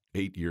wrote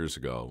 8 years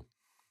ago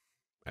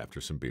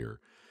after some beer.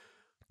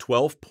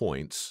 12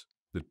 points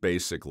that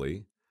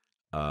basically,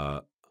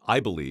 I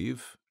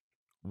believe,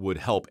 would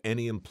help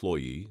any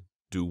employee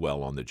do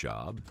well on the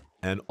job.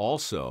 And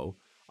also,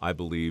 I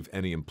believe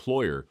any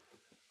employer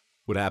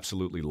would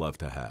absolutely love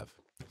to have.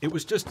 It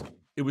was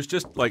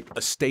just like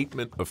a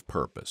statement of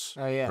purpose.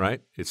 Oh, yeah.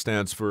 Right? It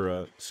stands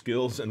for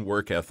skills and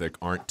work ethic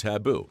aren't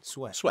taboo.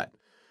 Sweat.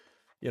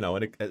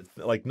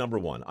 Like number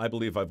one, I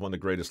believe I've won the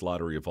greatest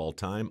lottery of all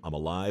time. I'm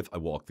alive. I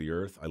walk the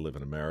earth. I live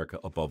in America.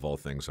 Above all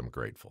things, I'm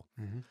grateful.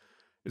 Mm-hmm.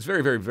 It's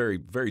very, very, very,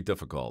 very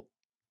difficult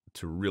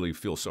to really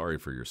feel sorry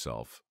for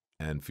yourself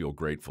and feel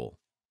grateful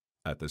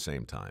at the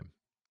same time,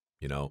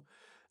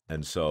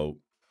 And so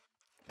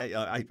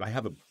I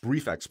have a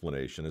brief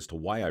explanation as to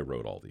why I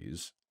wrote all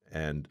these,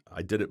 and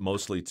I did it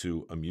mostly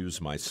to amuse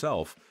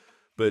myself.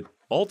 But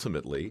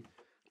ultimately,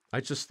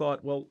 I just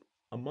thought, well,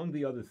 among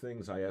the other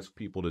things I ask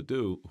people to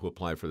do who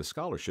apply for the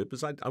scholarship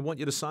is I want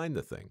you to sign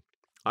the thing.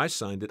 I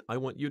signed it. I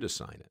want you to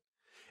sign it.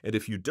 And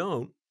if you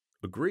don't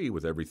agree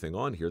with everything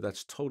on here,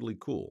 that's totally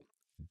cool.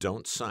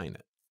 Don't sign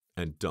it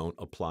and don't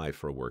apply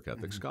for a work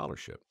ethic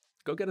scholarship.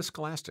 Go get a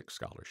scholastic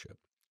scholarship.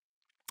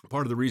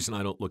 Part of the reason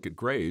I don't look at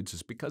grades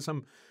is because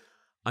I'm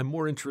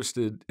more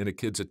interested in a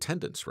kid's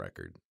attendance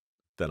record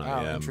than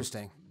I am.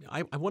 Interesting.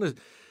 I want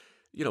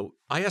to,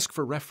 I ask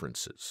for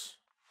references.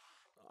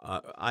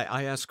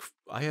 I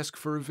ask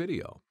for a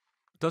video.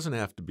 It doesn't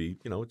have to be,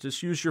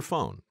 just use your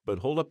phone, but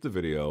hold up the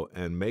video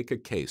and make a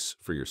case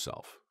for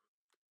yourself.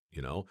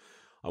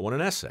 I want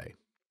an essay.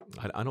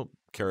 I don't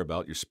care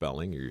about your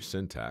spelling or your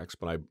syntax,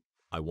 but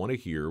I want to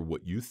hear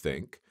what you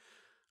think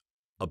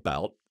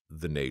about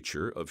the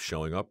nature of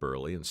showing up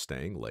early and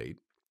staying late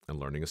and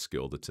learning a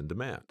skill that's in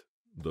demand.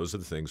 Those are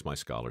the things my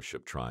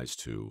scholarship tries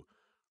to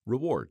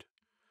reward,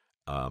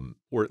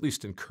 or at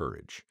least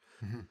encourage.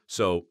 Mm-hmm.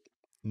 So,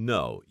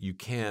 no, you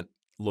can't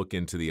look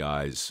into the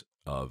eyes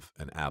of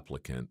an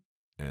applicant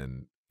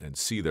and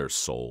see their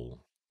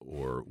soul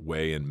or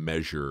weigh and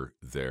measure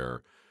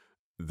their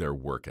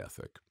work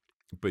ethic.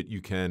 But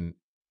you can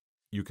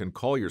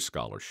call your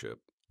scholarship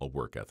a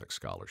work ethic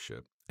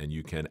scholarship, and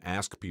you can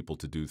ask people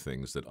to do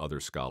things that other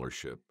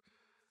scholarship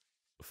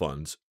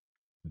funds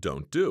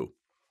don't do.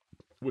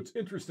 what's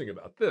interesting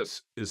about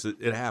this is that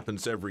it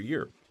happens every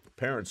year.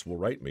 Parents will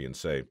write me and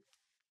say,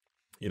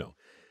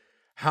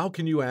 how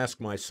can you ask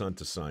my son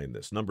to sign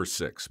this? Number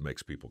 6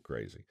 makes people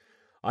crazy.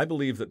 I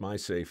believe that my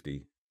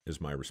safety is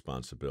my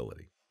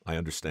responsibility. I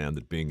understand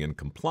that being in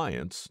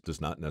compliance does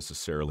not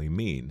necessarily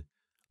mean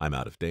I'm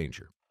out of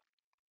danger.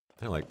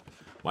 They're like,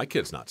 my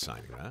kid's not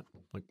signing that.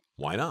 Like,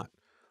 why not?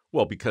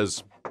 Well,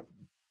 because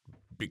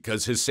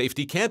his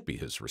safety can't be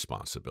his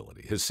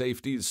responsibility. His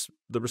safety's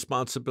the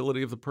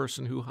responsibility of the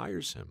person who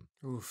hires him.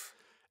 Oof.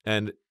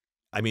 And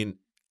I mean,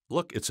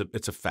 look, it's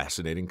a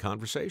fascinating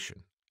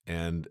conversation.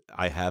 And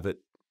I have it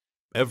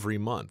every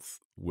month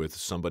with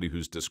somebody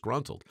who's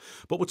disgruntled.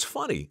 But what's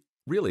funny,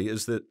 really,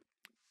 is that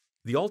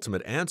the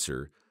ultimate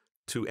answer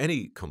to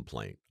any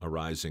complaint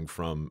arising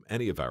from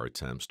any of our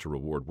attempts to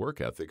reward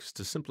work ethics is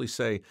to simply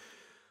say,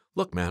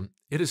 look, man,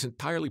 it is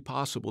entirely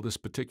possible this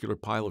particular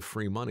pile of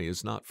free money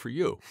is not for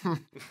you.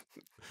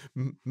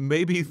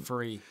 Maybe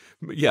free.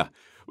 Yeah.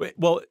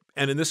 Well,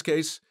 and in this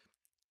case,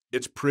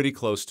 it's pretty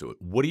close to it.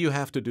 What do you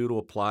have to do to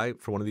apply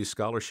for one of these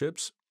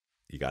scholarships?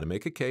 You got to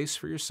make a case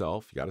for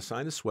yourself. You got to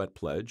sign a sweat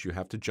pledge. You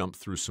have to jump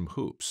through some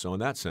hoops. So in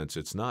that sense,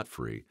 it's not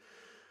free.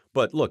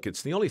 But look,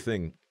 it's the only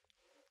thing.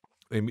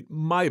 I mean,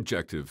 my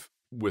objective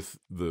with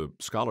the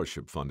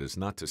scholarship fund is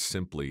not to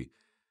simply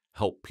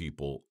help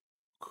people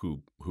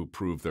who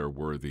prove they're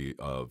worthy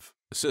of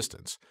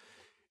assistance.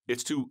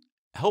 It's to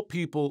help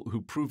people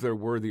who prove they're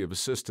worthy of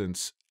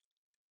assistance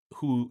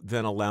who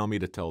then allow me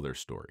to tell their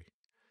story.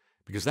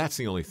 Because that's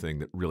the only thing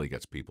that really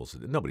gets people.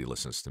 Nobody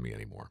listens to me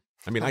anymore.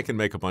 I mean, I can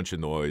make a bunch of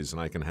noise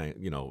and I can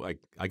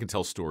I can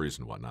tell stories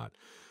and whatnot.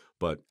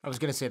 But I was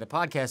going to say the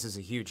podcast is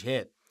a huge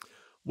hit.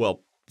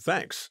 Well,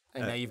 thanks.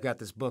 And now you've got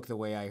this book, The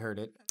Way I Heard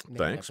It,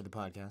 named after the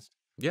podcast.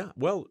 Yeah.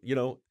 Well,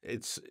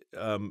 it's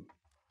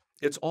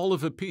all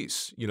of a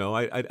piece.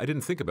 I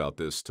didn't think about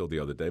this till the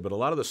other day, but a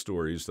lot of the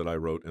stories that I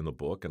wrote in the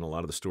book and a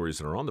lot of the stories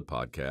that are on the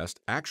podcast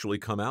actually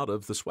come out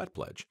of the Sweat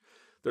Pledge.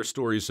 They're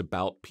stories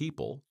about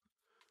people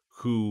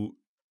who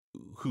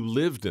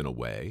lived in a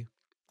way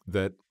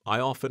that I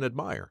often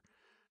admire.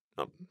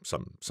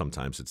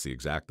 Sometimes it's the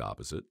exact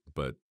opposite,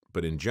 but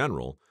in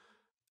general,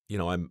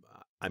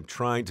 I'm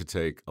trying to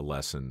take a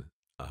lesson,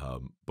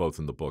 both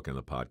in the book and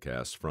the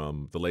podcast,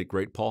 from the late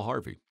great Paul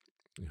Harvey,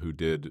 who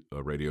did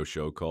a radio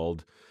show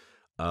called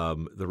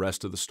The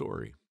Rest of the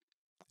Story.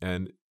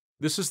 And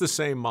this is the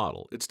same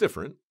model. It's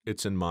different.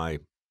 It's in my,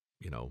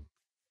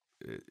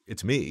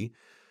 it's me.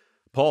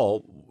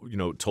 Paul,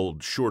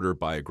 told shorter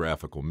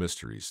biographical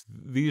mysteries.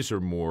 These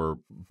are more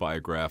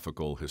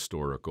biographical,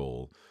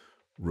 historical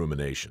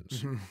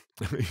ruminations,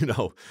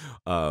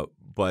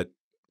 but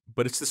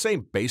it's the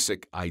same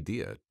basic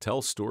idea.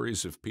 Tell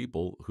stories of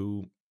people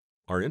who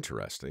are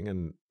interesting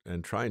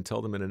and try and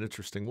tell them in an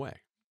interesting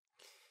way.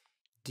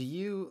 Let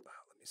me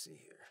see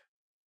here.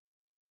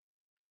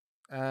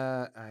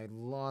 I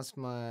lost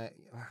my...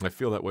 I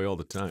feel that way all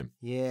the time.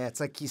 Yeah,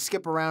 it's like you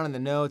skip around in the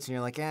notes and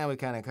you're like, we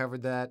kind of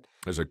covered that.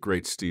 There's a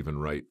great Stephen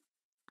Wright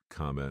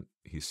comment.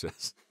 He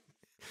says,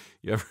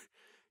 you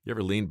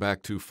ever lean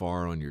back too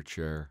far on your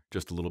chair,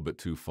 just a little bit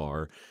too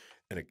far,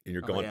 and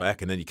you're going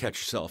back, and then you catch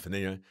yourself, and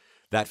then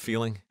that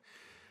feeling?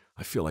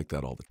 I feel like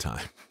that all the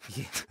time.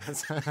 Yeah,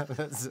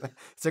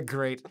 it's a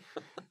great...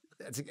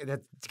 That's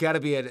got to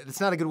be it. It's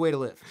not a good way to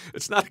live.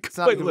 It's not a good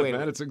way to live,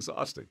 man. It's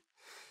exhausting.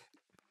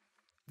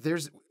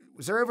 Was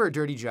there ever a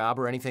dirty job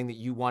or anything that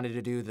you wanted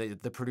to do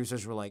that the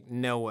producers were like,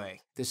 no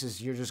way,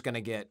 you're just going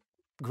to get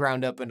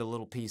ground up into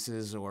little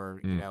pieces, or,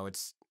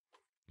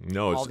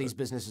 all these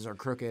businesses are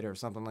crooked or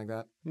something like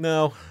that?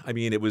 No, I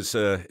mean, it was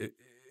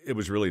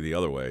really the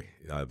other way.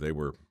 They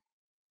were,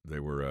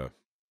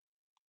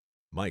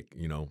 Mike,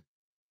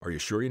 are you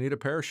sure you need a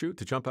parachute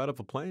to jump out of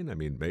a plane? I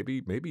mean,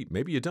 maybe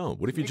you don't.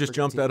 What if you just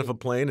jumped out of a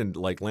plane and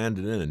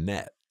landed in a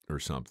net or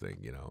something?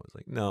 It's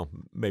like, no,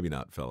 maybe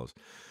not, fellas.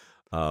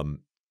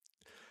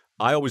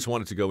 I always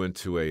wanted to go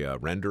into a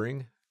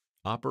rendering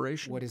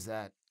operation. What is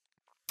that?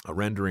 A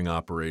rendering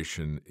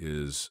operation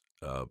is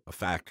a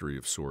factory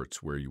of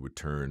sorts where you would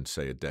turn,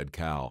 say, a dead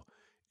cow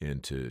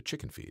into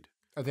chicken feed.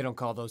 Oh, they don't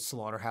call those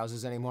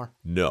slaughterhouses anymore?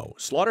 No.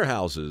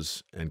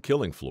 Slaughterhouses and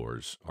killing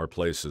floors are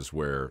places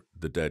where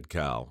the dead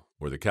cow,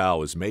 or the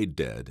cow is made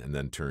dead and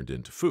then turned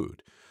into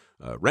food.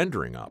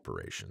 Rendering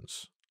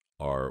operations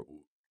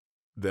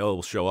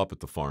they'll show up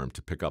at the farm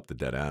to pick up the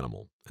dead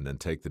animal and then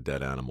take the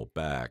dead animal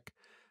back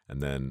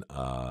and then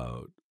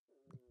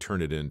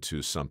turn it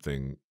into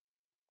something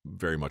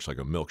very much like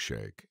a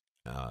milkshake,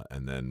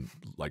 and then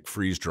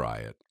freeze dry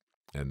it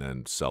and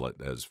then sell it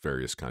as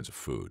various kinds of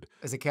food.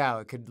 As a cow,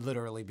 it could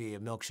literally be a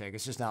milkshake.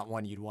 It's just not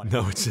one you'd want.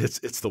 No,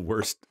 it's the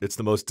worst. It's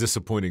the most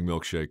disappointing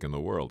milkshake in the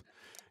world.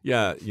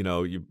 Yeah,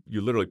 you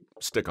literally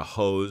stick a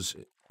hose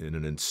in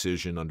an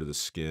incision under the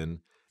skin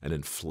and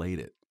inflate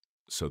it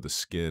so the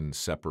skin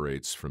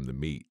separates from the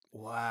meat.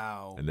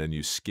 Wow. And then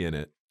you skin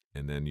it,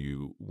 and then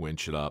you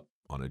winch it up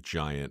on a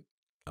giant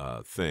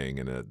thing,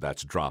 and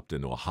that's dropped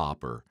into a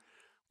hopper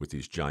with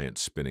these giant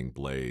spinning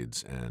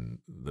blades, and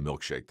the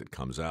milkshake that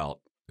comes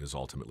out is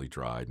ultimately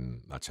dried,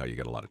 and that's how you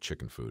get a lot of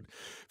chicken food.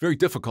 Very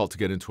difficult to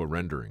get into a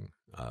rendering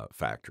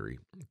factory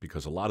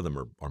because a lot of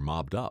them are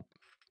mobbed up,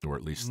 or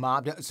at least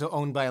so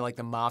owned by like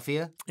the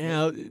mafia.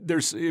 Yeah,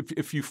 there's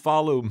if you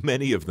follow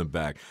many of them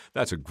back,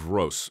 that's a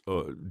gross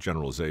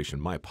generalization.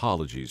 My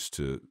apologies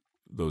to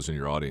those in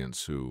your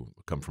audience who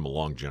come from a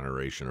long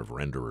generation of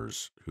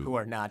renderers who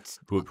are not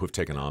who have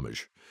taken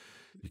homage.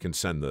 You can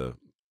send the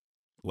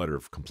letter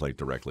of complaint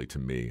directly to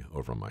me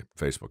over on my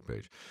Facebook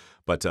page.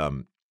 But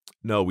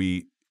no,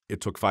 it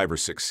took 5 or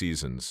 6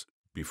 seasons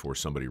before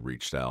somebody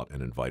reached out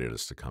and invited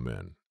us to come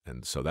in.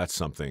 And so that's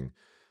something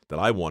that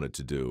I wanted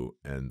to do,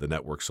 and the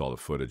network saw the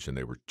footage and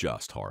they were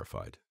just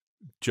horrified,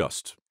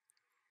 just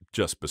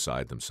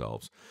beside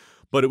themselves.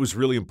 But it was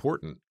really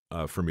important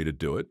for me to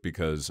do it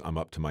because I'm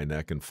up to my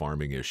neck in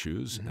farming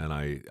issues, and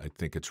I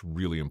think it's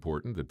really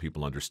important that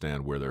people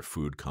understand where their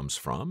food comes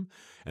from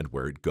and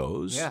where it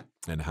goes,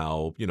 and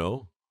how,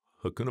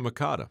 Hakuna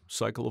Matata,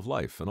 cycle of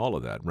life, and all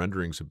of that.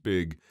 Rendering's a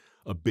big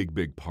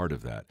part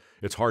of that.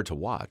 It's hard to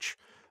watch,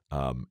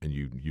 and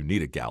you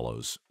need a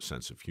gallows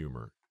sense of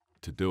humor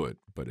to do it,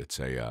 but it's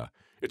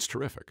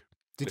terrific.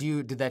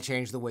 Did that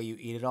change the way you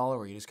eat at all, or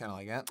were you just kind of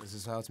like, yeah, this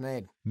is how it's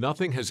made?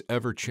 Nothing has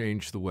ever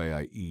changed the way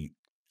I eat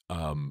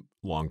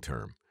long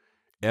term.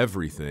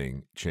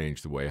 Everything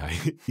changed the way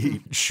I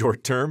eat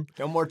short term.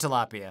 No more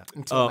tilapia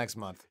until next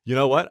month. You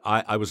know what?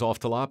 I was off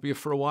tilapia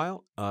for a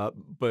while,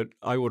 but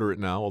I order it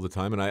now all the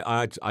time, and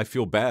I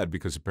feel bad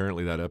because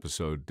apparently that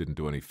episode didn't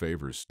do any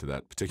favors to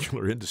that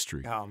particular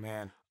industry. Oh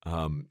man.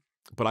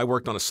 But I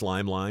worked on a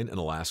slime line in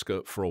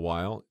Alaska for a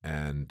while,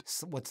 and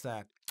what's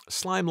that?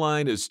 Slime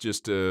line is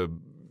just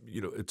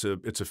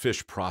it's a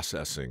fish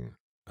processing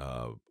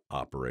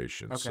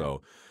operation. Okay.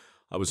 So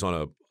I was on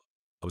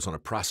a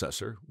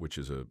processor, which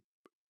is a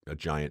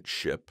giant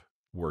ship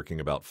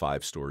working about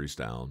 5 stories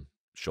down,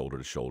 shoulder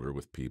to shoulder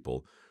with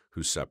people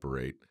who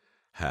separate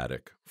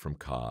haddock from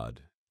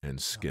cod and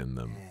skin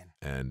them,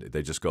 and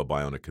they just go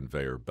by on a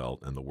conveyor belt,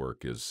 and the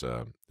work is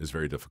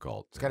very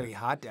difficult. It's got to be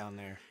hot down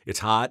there. It's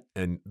hot,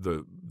 and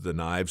the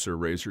knives are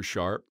razor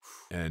sharp,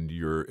 and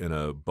you're in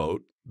a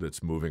boat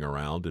that's moving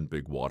around in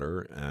big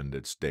water, and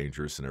it's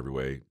dangerous in every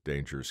way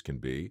dangerous can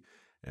be.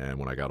 And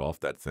when I got off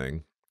that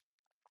thing,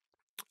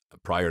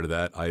 prior to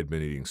that, I had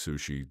been eating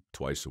sushi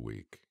twice a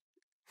week,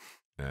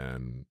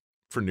 and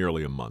for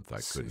nearly a month,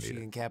 I couldn't eat it.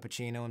 Sushi and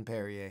cappuccino and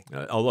Perrier.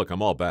 Oh, look,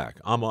 I'm all back.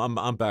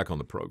 I'm back on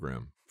the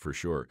program for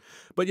sure.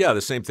 But yeah,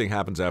 the same thing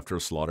happens after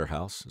a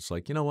slaughterhouse. It's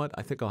like, you know what?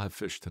 I think I'll have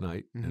fish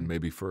tonight, and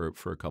maybe for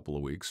a couple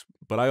of weeks.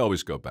 But I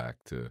always go back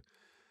to,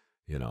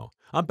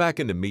 I'm back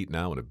into meat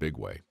now in a big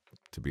way.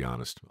 To be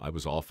honest, I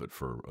was off it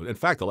in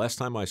fact, the last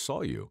time I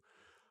saw you,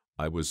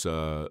 I was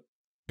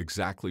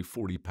exactly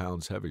 40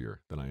 pounds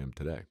heavier than I am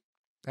today.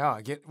 Oh,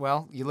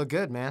 you look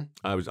good, man.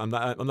 I'm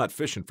not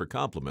fishing for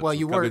compliments. Well,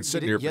 you were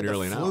sitting here for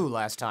nearly an hour. You had the flu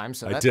last time,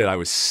 so I did. I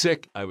was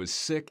sick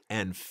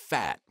and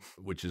fat,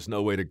 which is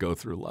no way to go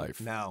through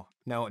life. No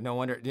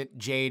wonder.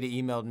 Jade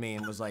emailed me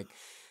and was like,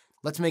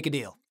 "Let's make a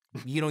deal.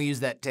 You don't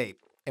use that tape,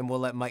 and we'll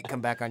let Mike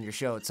come back on your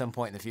show at some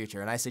point in the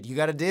future." And I said, "You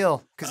got a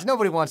deal?" Because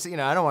nobody wants to.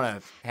 I don't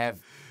want to have.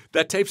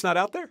 That tape's not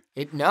out there?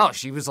 No,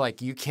 she was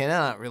like, "You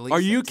cannot release."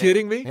 Are you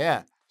kidding me?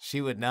 Yeah,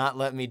 she would not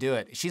let me do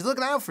it. She's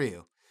looking out for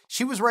you.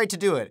 She was right to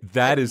do it.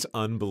 That is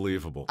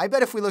unbelievable. I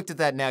bet if we looked at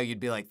that now, you'd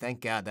be like,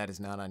 "Thank God that is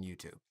not on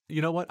YouTube."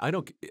 You know what?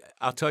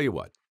 I'll tell you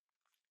what.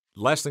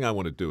 Last thing I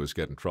want to do is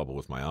get in trouble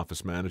with my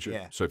office manager.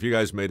 Yeah. So if you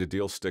guys made a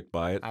deal, stick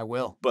by it. I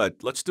will.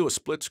 But let's do a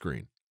split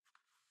screen.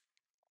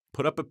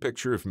 Put up a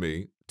picture of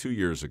me 2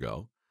 years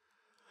ago.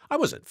 I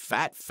wasn't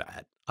fat.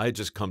 I had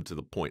just come to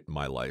the point in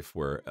my life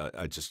where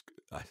I just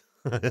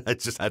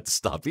had to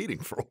stop eating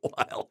for a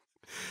while.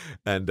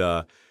 And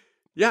I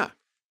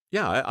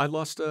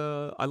lost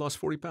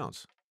 40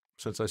 pounds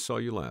since I saw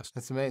you last.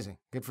 That's amazing.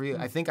 Good for you.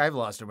 I think I've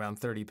lost around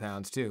 30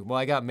 pounds too. Well,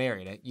 I got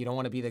married. You don't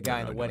want to be the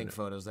guy in the wedding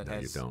photos that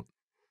has. No, you don't.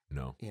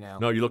 No. You know.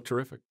 No, you look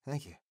terrific.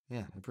 Thank you.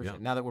 Yeah, I appreciate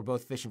it. Now that we're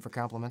both fishing for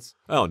compliments.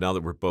 Oh, now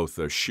that we're both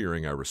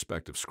shearing our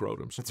respective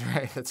scrotums. That's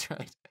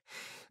right.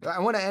 I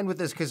want to end with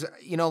this because,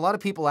 a lot of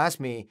people ask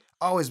me,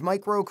 "Oh, is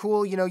Mike Rowe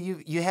cool?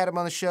 You had him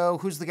on the show.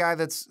 Who's the guy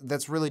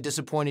that's really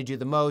disappointed you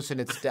the most?" And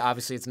it's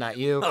obviously it's not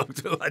you. I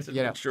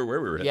wasn't sure where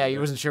we were at. Yeah,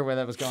 you wasn't sure where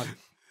that was going.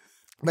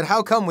 But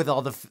how come with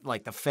all the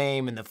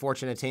fame and the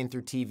fortune attained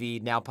through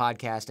TV, now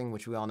podcasting,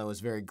 which we all know is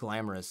very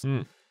glamorous,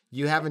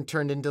 you haven't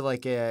turned into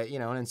like an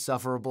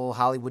insufferable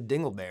Hollywood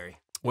dingleberry?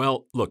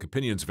 Well, look,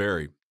 opinions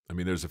vary. I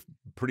mean, there's a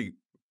pretty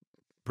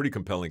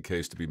compelling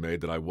case to be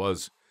made that I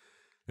was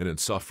an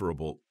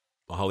insufferable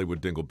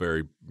Hollywood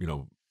dingleberry,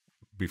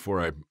 before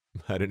I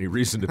had any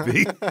reason to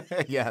be.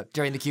 Yeah,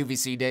 during the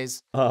QVC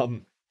days.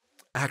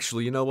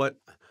 Actually, you know what?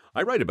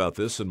 I write about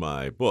this in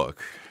my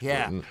book.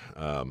 Yeah.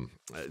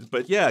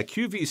 But yeah,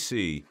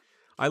 QVC,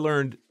 I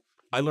learned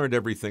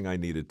everything I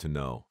needed to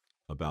know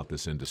about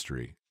this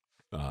industry,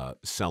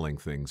 selling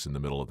things in the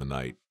middle of the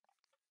night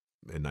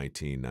in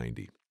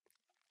 1990.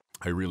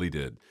 I really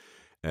did.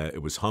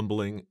 It was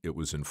humbling. It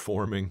was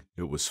informing.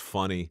 It was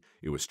funny.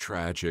 It was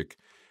tragic.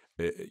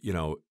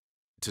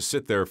 to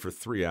sit there for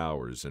 3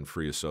 hours and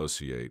free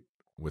associate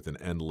with an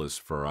endless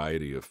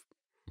variety of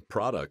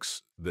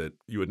products that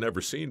you had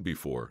never seen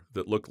before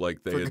that looked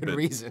like they For had good been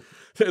reason.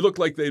 they looked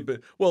like they'd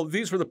been well,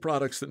 these were the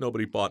products that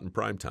nobody bought in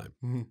prime time.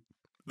 Mm-hmm.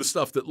 The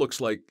stuff that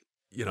looks like,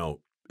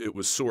 it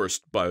was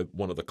sourced by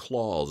one of the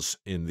claws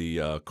in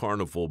the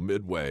Carnival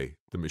Midway,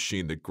 the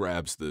machine that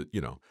grabs the,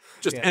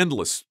 just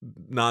endless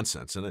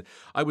nonsense. And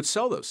I would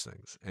sell those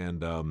things.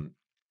 And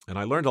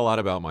I learned a lot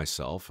about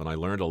myself, and I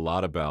learned a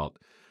lot about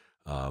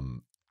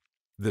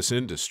this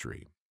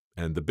industry.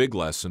 And the big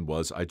lesson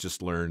was I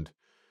just learned,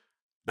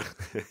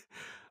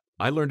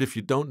 I learned if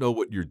you don't know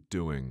what you're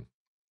doing,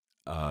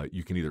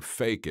 you can either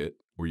fake it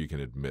or you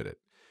can admit it.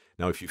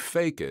 Now, if you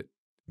fake it,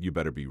 you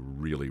better be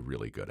really,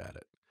 really good at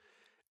it.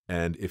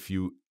 And if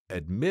you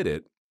admit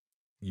it,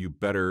 you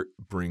better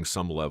bring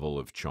some level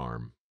of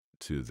charm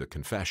to the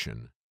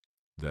confession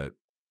that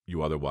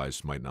you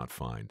otherwise might not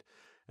find.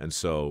 And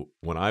so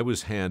when I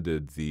was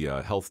handed the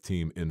Health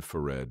Team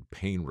Infrared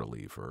pain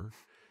reliever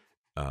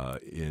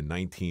in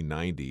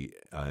 1990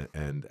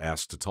 and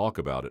asked to talk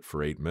about it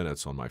for 8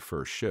 minutes on my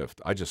first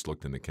shift, I just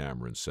looked in the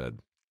camera and said,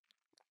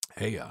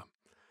 hey,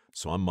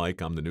 so I'm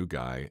Mike, I'm the new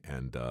guy,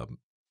 and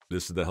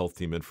this is the Health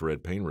Team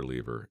Infrared pain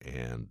reliever,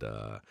 and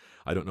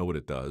I don't know what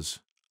it does.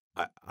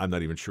 I'm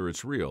not even sure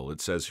it's real. It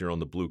says here on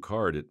the blue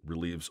card it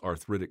relieves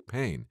arthritic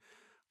pain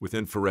with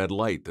infrared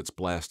light that's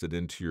blasted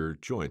into your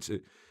joints.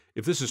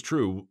 If this is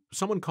true,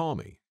 someone call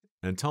me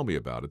and tell me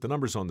about it. The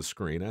number's on the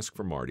screen. Ask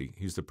for Marty.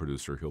 He's the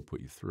producer. He'll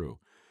put you through.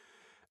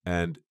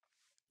 And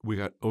we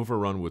got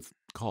overrun with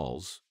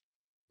calls,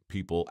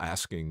 people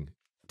asking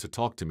to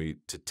talk to me,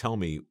 to tell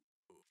me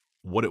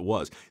what it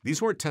was.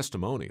 These weren't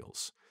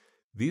testimonials.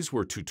 These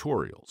were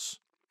tutorials.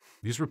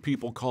 These were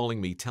people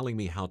calling me, telling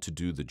me how to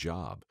do the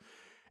job.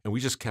 And we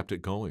just kept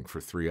it going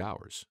for 3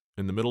 hours.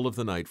 In the middle of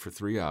the night for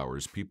 3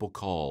 hours, people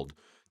called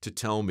to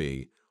tell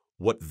me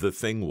what the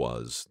thing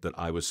was that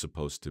I was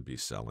supposed to be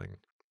selling.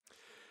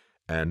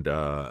 And,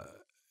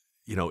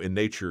 in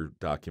nature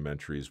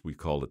documentaries, we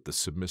call it the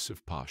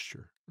submissive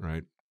posture,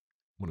 right?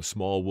 When a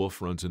small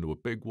wolf runs into a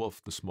big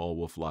wolf, the small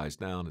wolf lies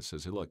down and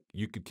says, hey, look,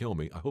 you could kill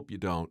me. I hope you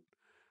don't.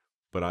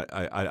 But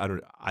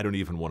I don't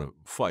even want to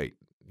fight.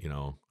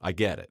 I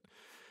get it.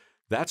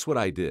 That's what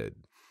I did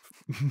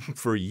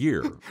for a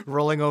year.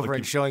 Rolling over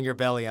and showing your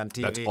belly on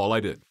TV. That's all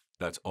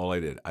I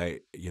did.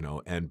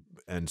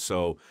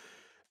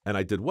 And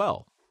I did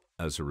well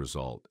as a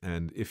result.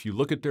 And if you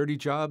look at dirty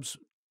jobs,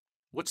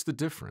 what's the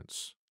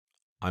difference?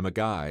 I'm a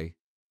guy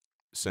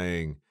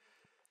saying,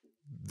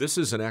 this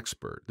is an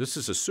expert. This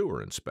is a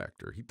sewer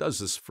inspector. He does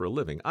this for a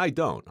living. I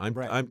don't.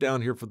 I'm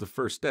down here for the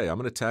first day. I'm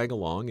going to tag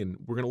along, and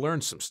we're going to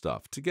learn some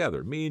stuff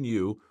together, me and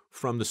you,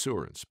 from the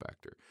sewer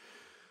inspector.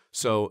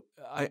 So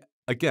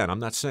I'm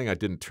not saying I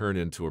didn't turn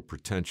into a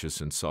pretentious,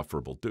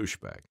 insufferable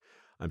douchebag.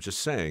 I'm just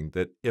saying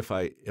that if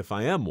I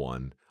am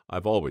one,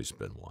 I've always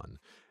been one.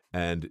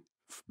 And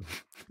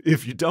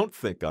if you don't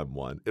think I'm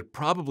one, it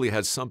probably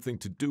has something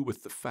to do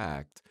with the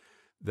fact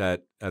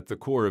that at the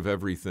core of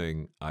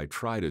everything I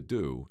try to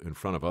do in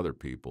front of other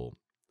people,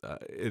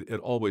 it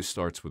always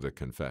starts with a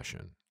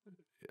confession.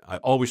 I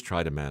always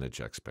try to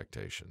manage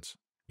expectations,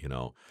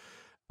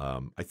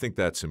 I think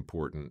that's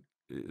important.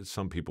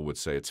 Some people would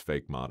say it's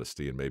fake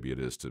modesty, and maybe it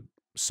is to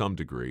some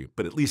degree,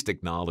 but at least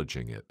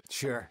acknowledging it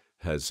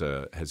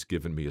has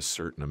given me a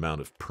certain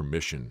amount of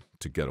permission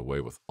to get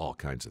away with all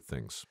kinds of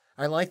things.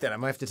 I like that. I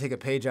might have to take a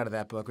page out of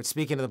that book. But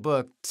speaking of the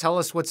book, tell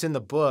us what's in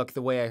the book,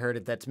 the way I heard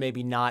it, that's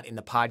maybe not in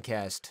the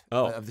podcast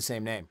of the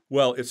same name.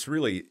 Well, it's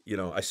really,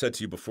 I said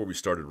to you before we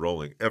started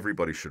rolling,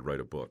 everybody should write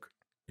a book,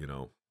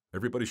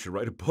 Everybody should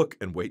write a book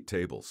and wait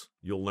tables.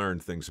 You'll learn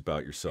things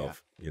about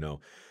yourself,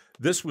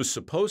 This was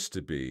supposed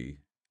to be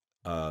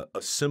a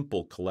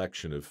simple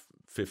collection of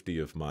 50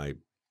 of my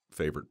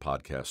favorite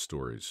podcast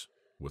stories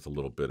with a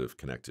little bit of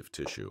connective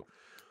tissue.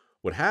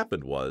 What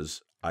happened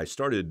was I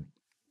started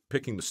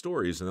picking the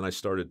stories, and then I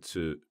started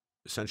to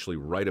essentially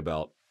write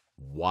about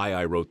why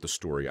I wrote the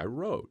story I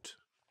wrote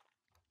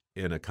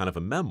in a kind of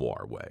a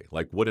memoir way,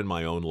 like what in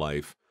my own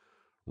life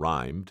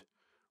rhymed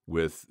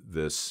with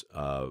this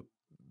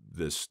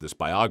this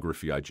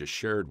biography I just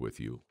shared with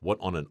you, what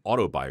on an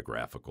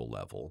autobiographical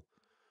level,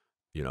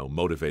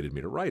 motivated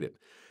me to write it.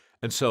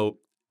 And so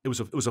it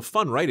was a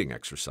fun writing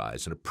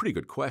exercise and a pretty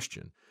good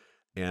question.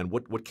 And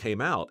what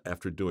came out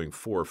after doing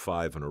 4 or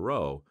 5 in a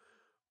row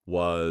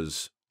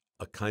was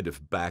a kind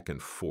of back and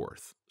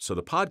forth. So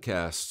the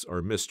podcasts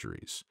are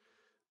mysteries,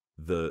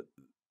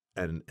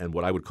 and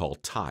what I would call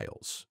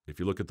tiles. If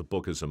you look at the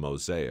book as a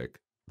mosaic,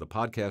 the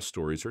podcast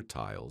stories are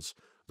tiles.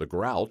 The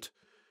grout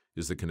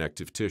is the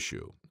connective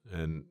tissue,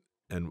 and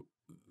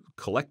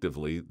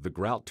collectively the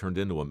grout turned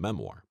into a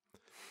memoir.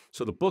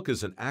 So the book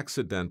is an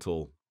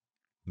accidental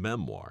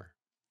memoir,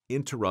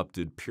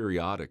 interrupted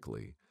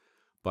periodically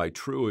by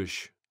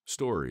truish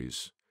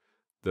stories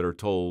that are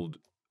told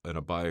in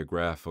a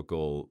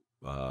biographical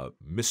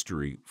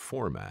mystery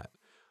format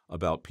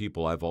about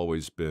people I've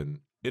always been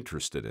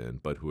interested in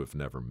but who have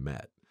never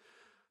met.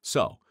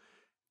 So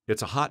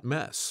it's a hot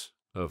mess.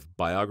 of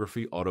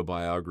biography,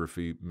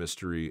 autobiography,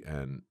 mystery,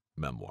 and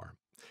memoir.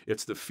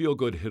 It's the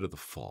feel-good hit of the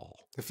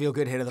fall. The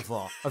feel-good hit of the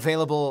fall.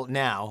 Available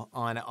now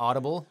on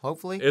Audible,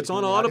 hopefully? It's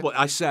on Audible.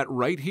 I sat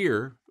right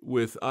here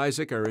with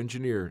Isaac, our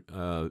engineer,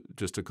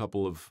 just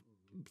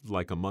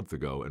a month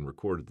ago and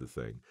recorded the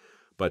thing.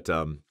 But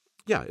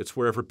yeah, it's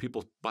wherever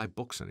people buy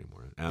books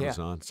anymore.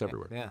 Amazon, it's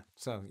everywhere. Yeah.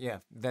 So yeah,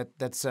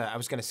 that's. I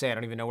was gonna say I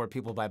don't even know where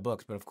people buy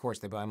books, but of course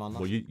they buy them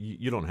online. Well,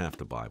 you don't have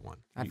to buy one.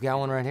 I've got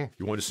one right here.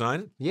 You want to sign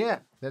it? Yeah,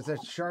 there's a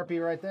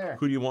Sharpie right there.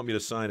 Who do you want me to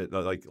sign it?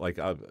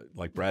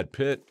 Like Brad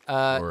Pitt?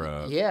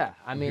 Yeah,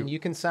 I mean you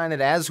can sign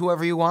it as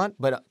whoever you want,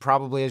 but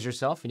probably as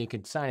yourself, and you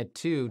can sign it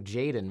to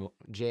Jayden,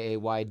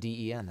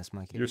 Jayden. That's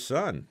my kid. Your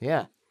son.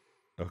 Yeah.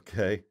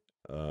 Okay.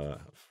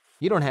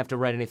 You don't have to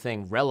write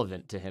anything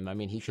relevant to him. I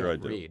mean, he Sure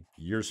can't read.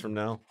 Years from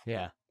now,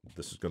 Yeah.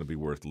 this is going to be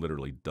worth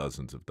literally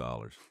dozens of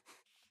dollars.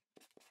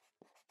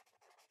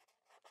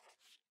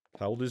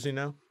 How old is he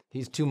now?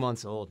 He's 2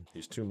 months old.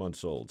 He's 2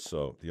 months old,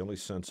 so the only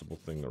sensible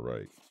thing to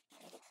write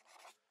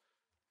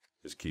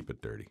is keep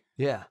it dirty.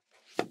 Yeah.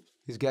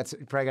 He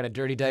probably got a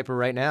dirty diaper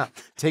right now.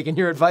 Taking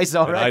your advice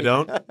already. And I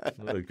don't?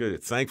 Well,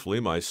 good.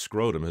 Thankfully, my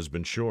scrotum has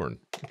been shorn.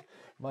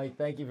 Mike,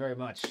 thank you very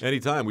much.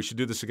 Anytime. We should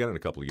do this again in a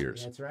couple of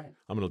years. That's right.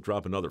 I'm going to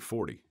drop another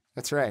 40.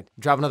 That's right.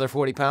 Drop another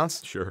 40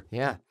 pounds? Sure.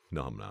 Yeah.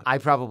 No, I'm not. I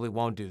probably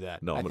won't do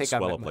that. No, I'm going to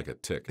swell up like a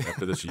tick.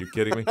 After this, are you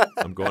kidding me?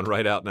 I'm going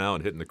right out now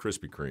and hitting the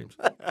Krispy Kremes.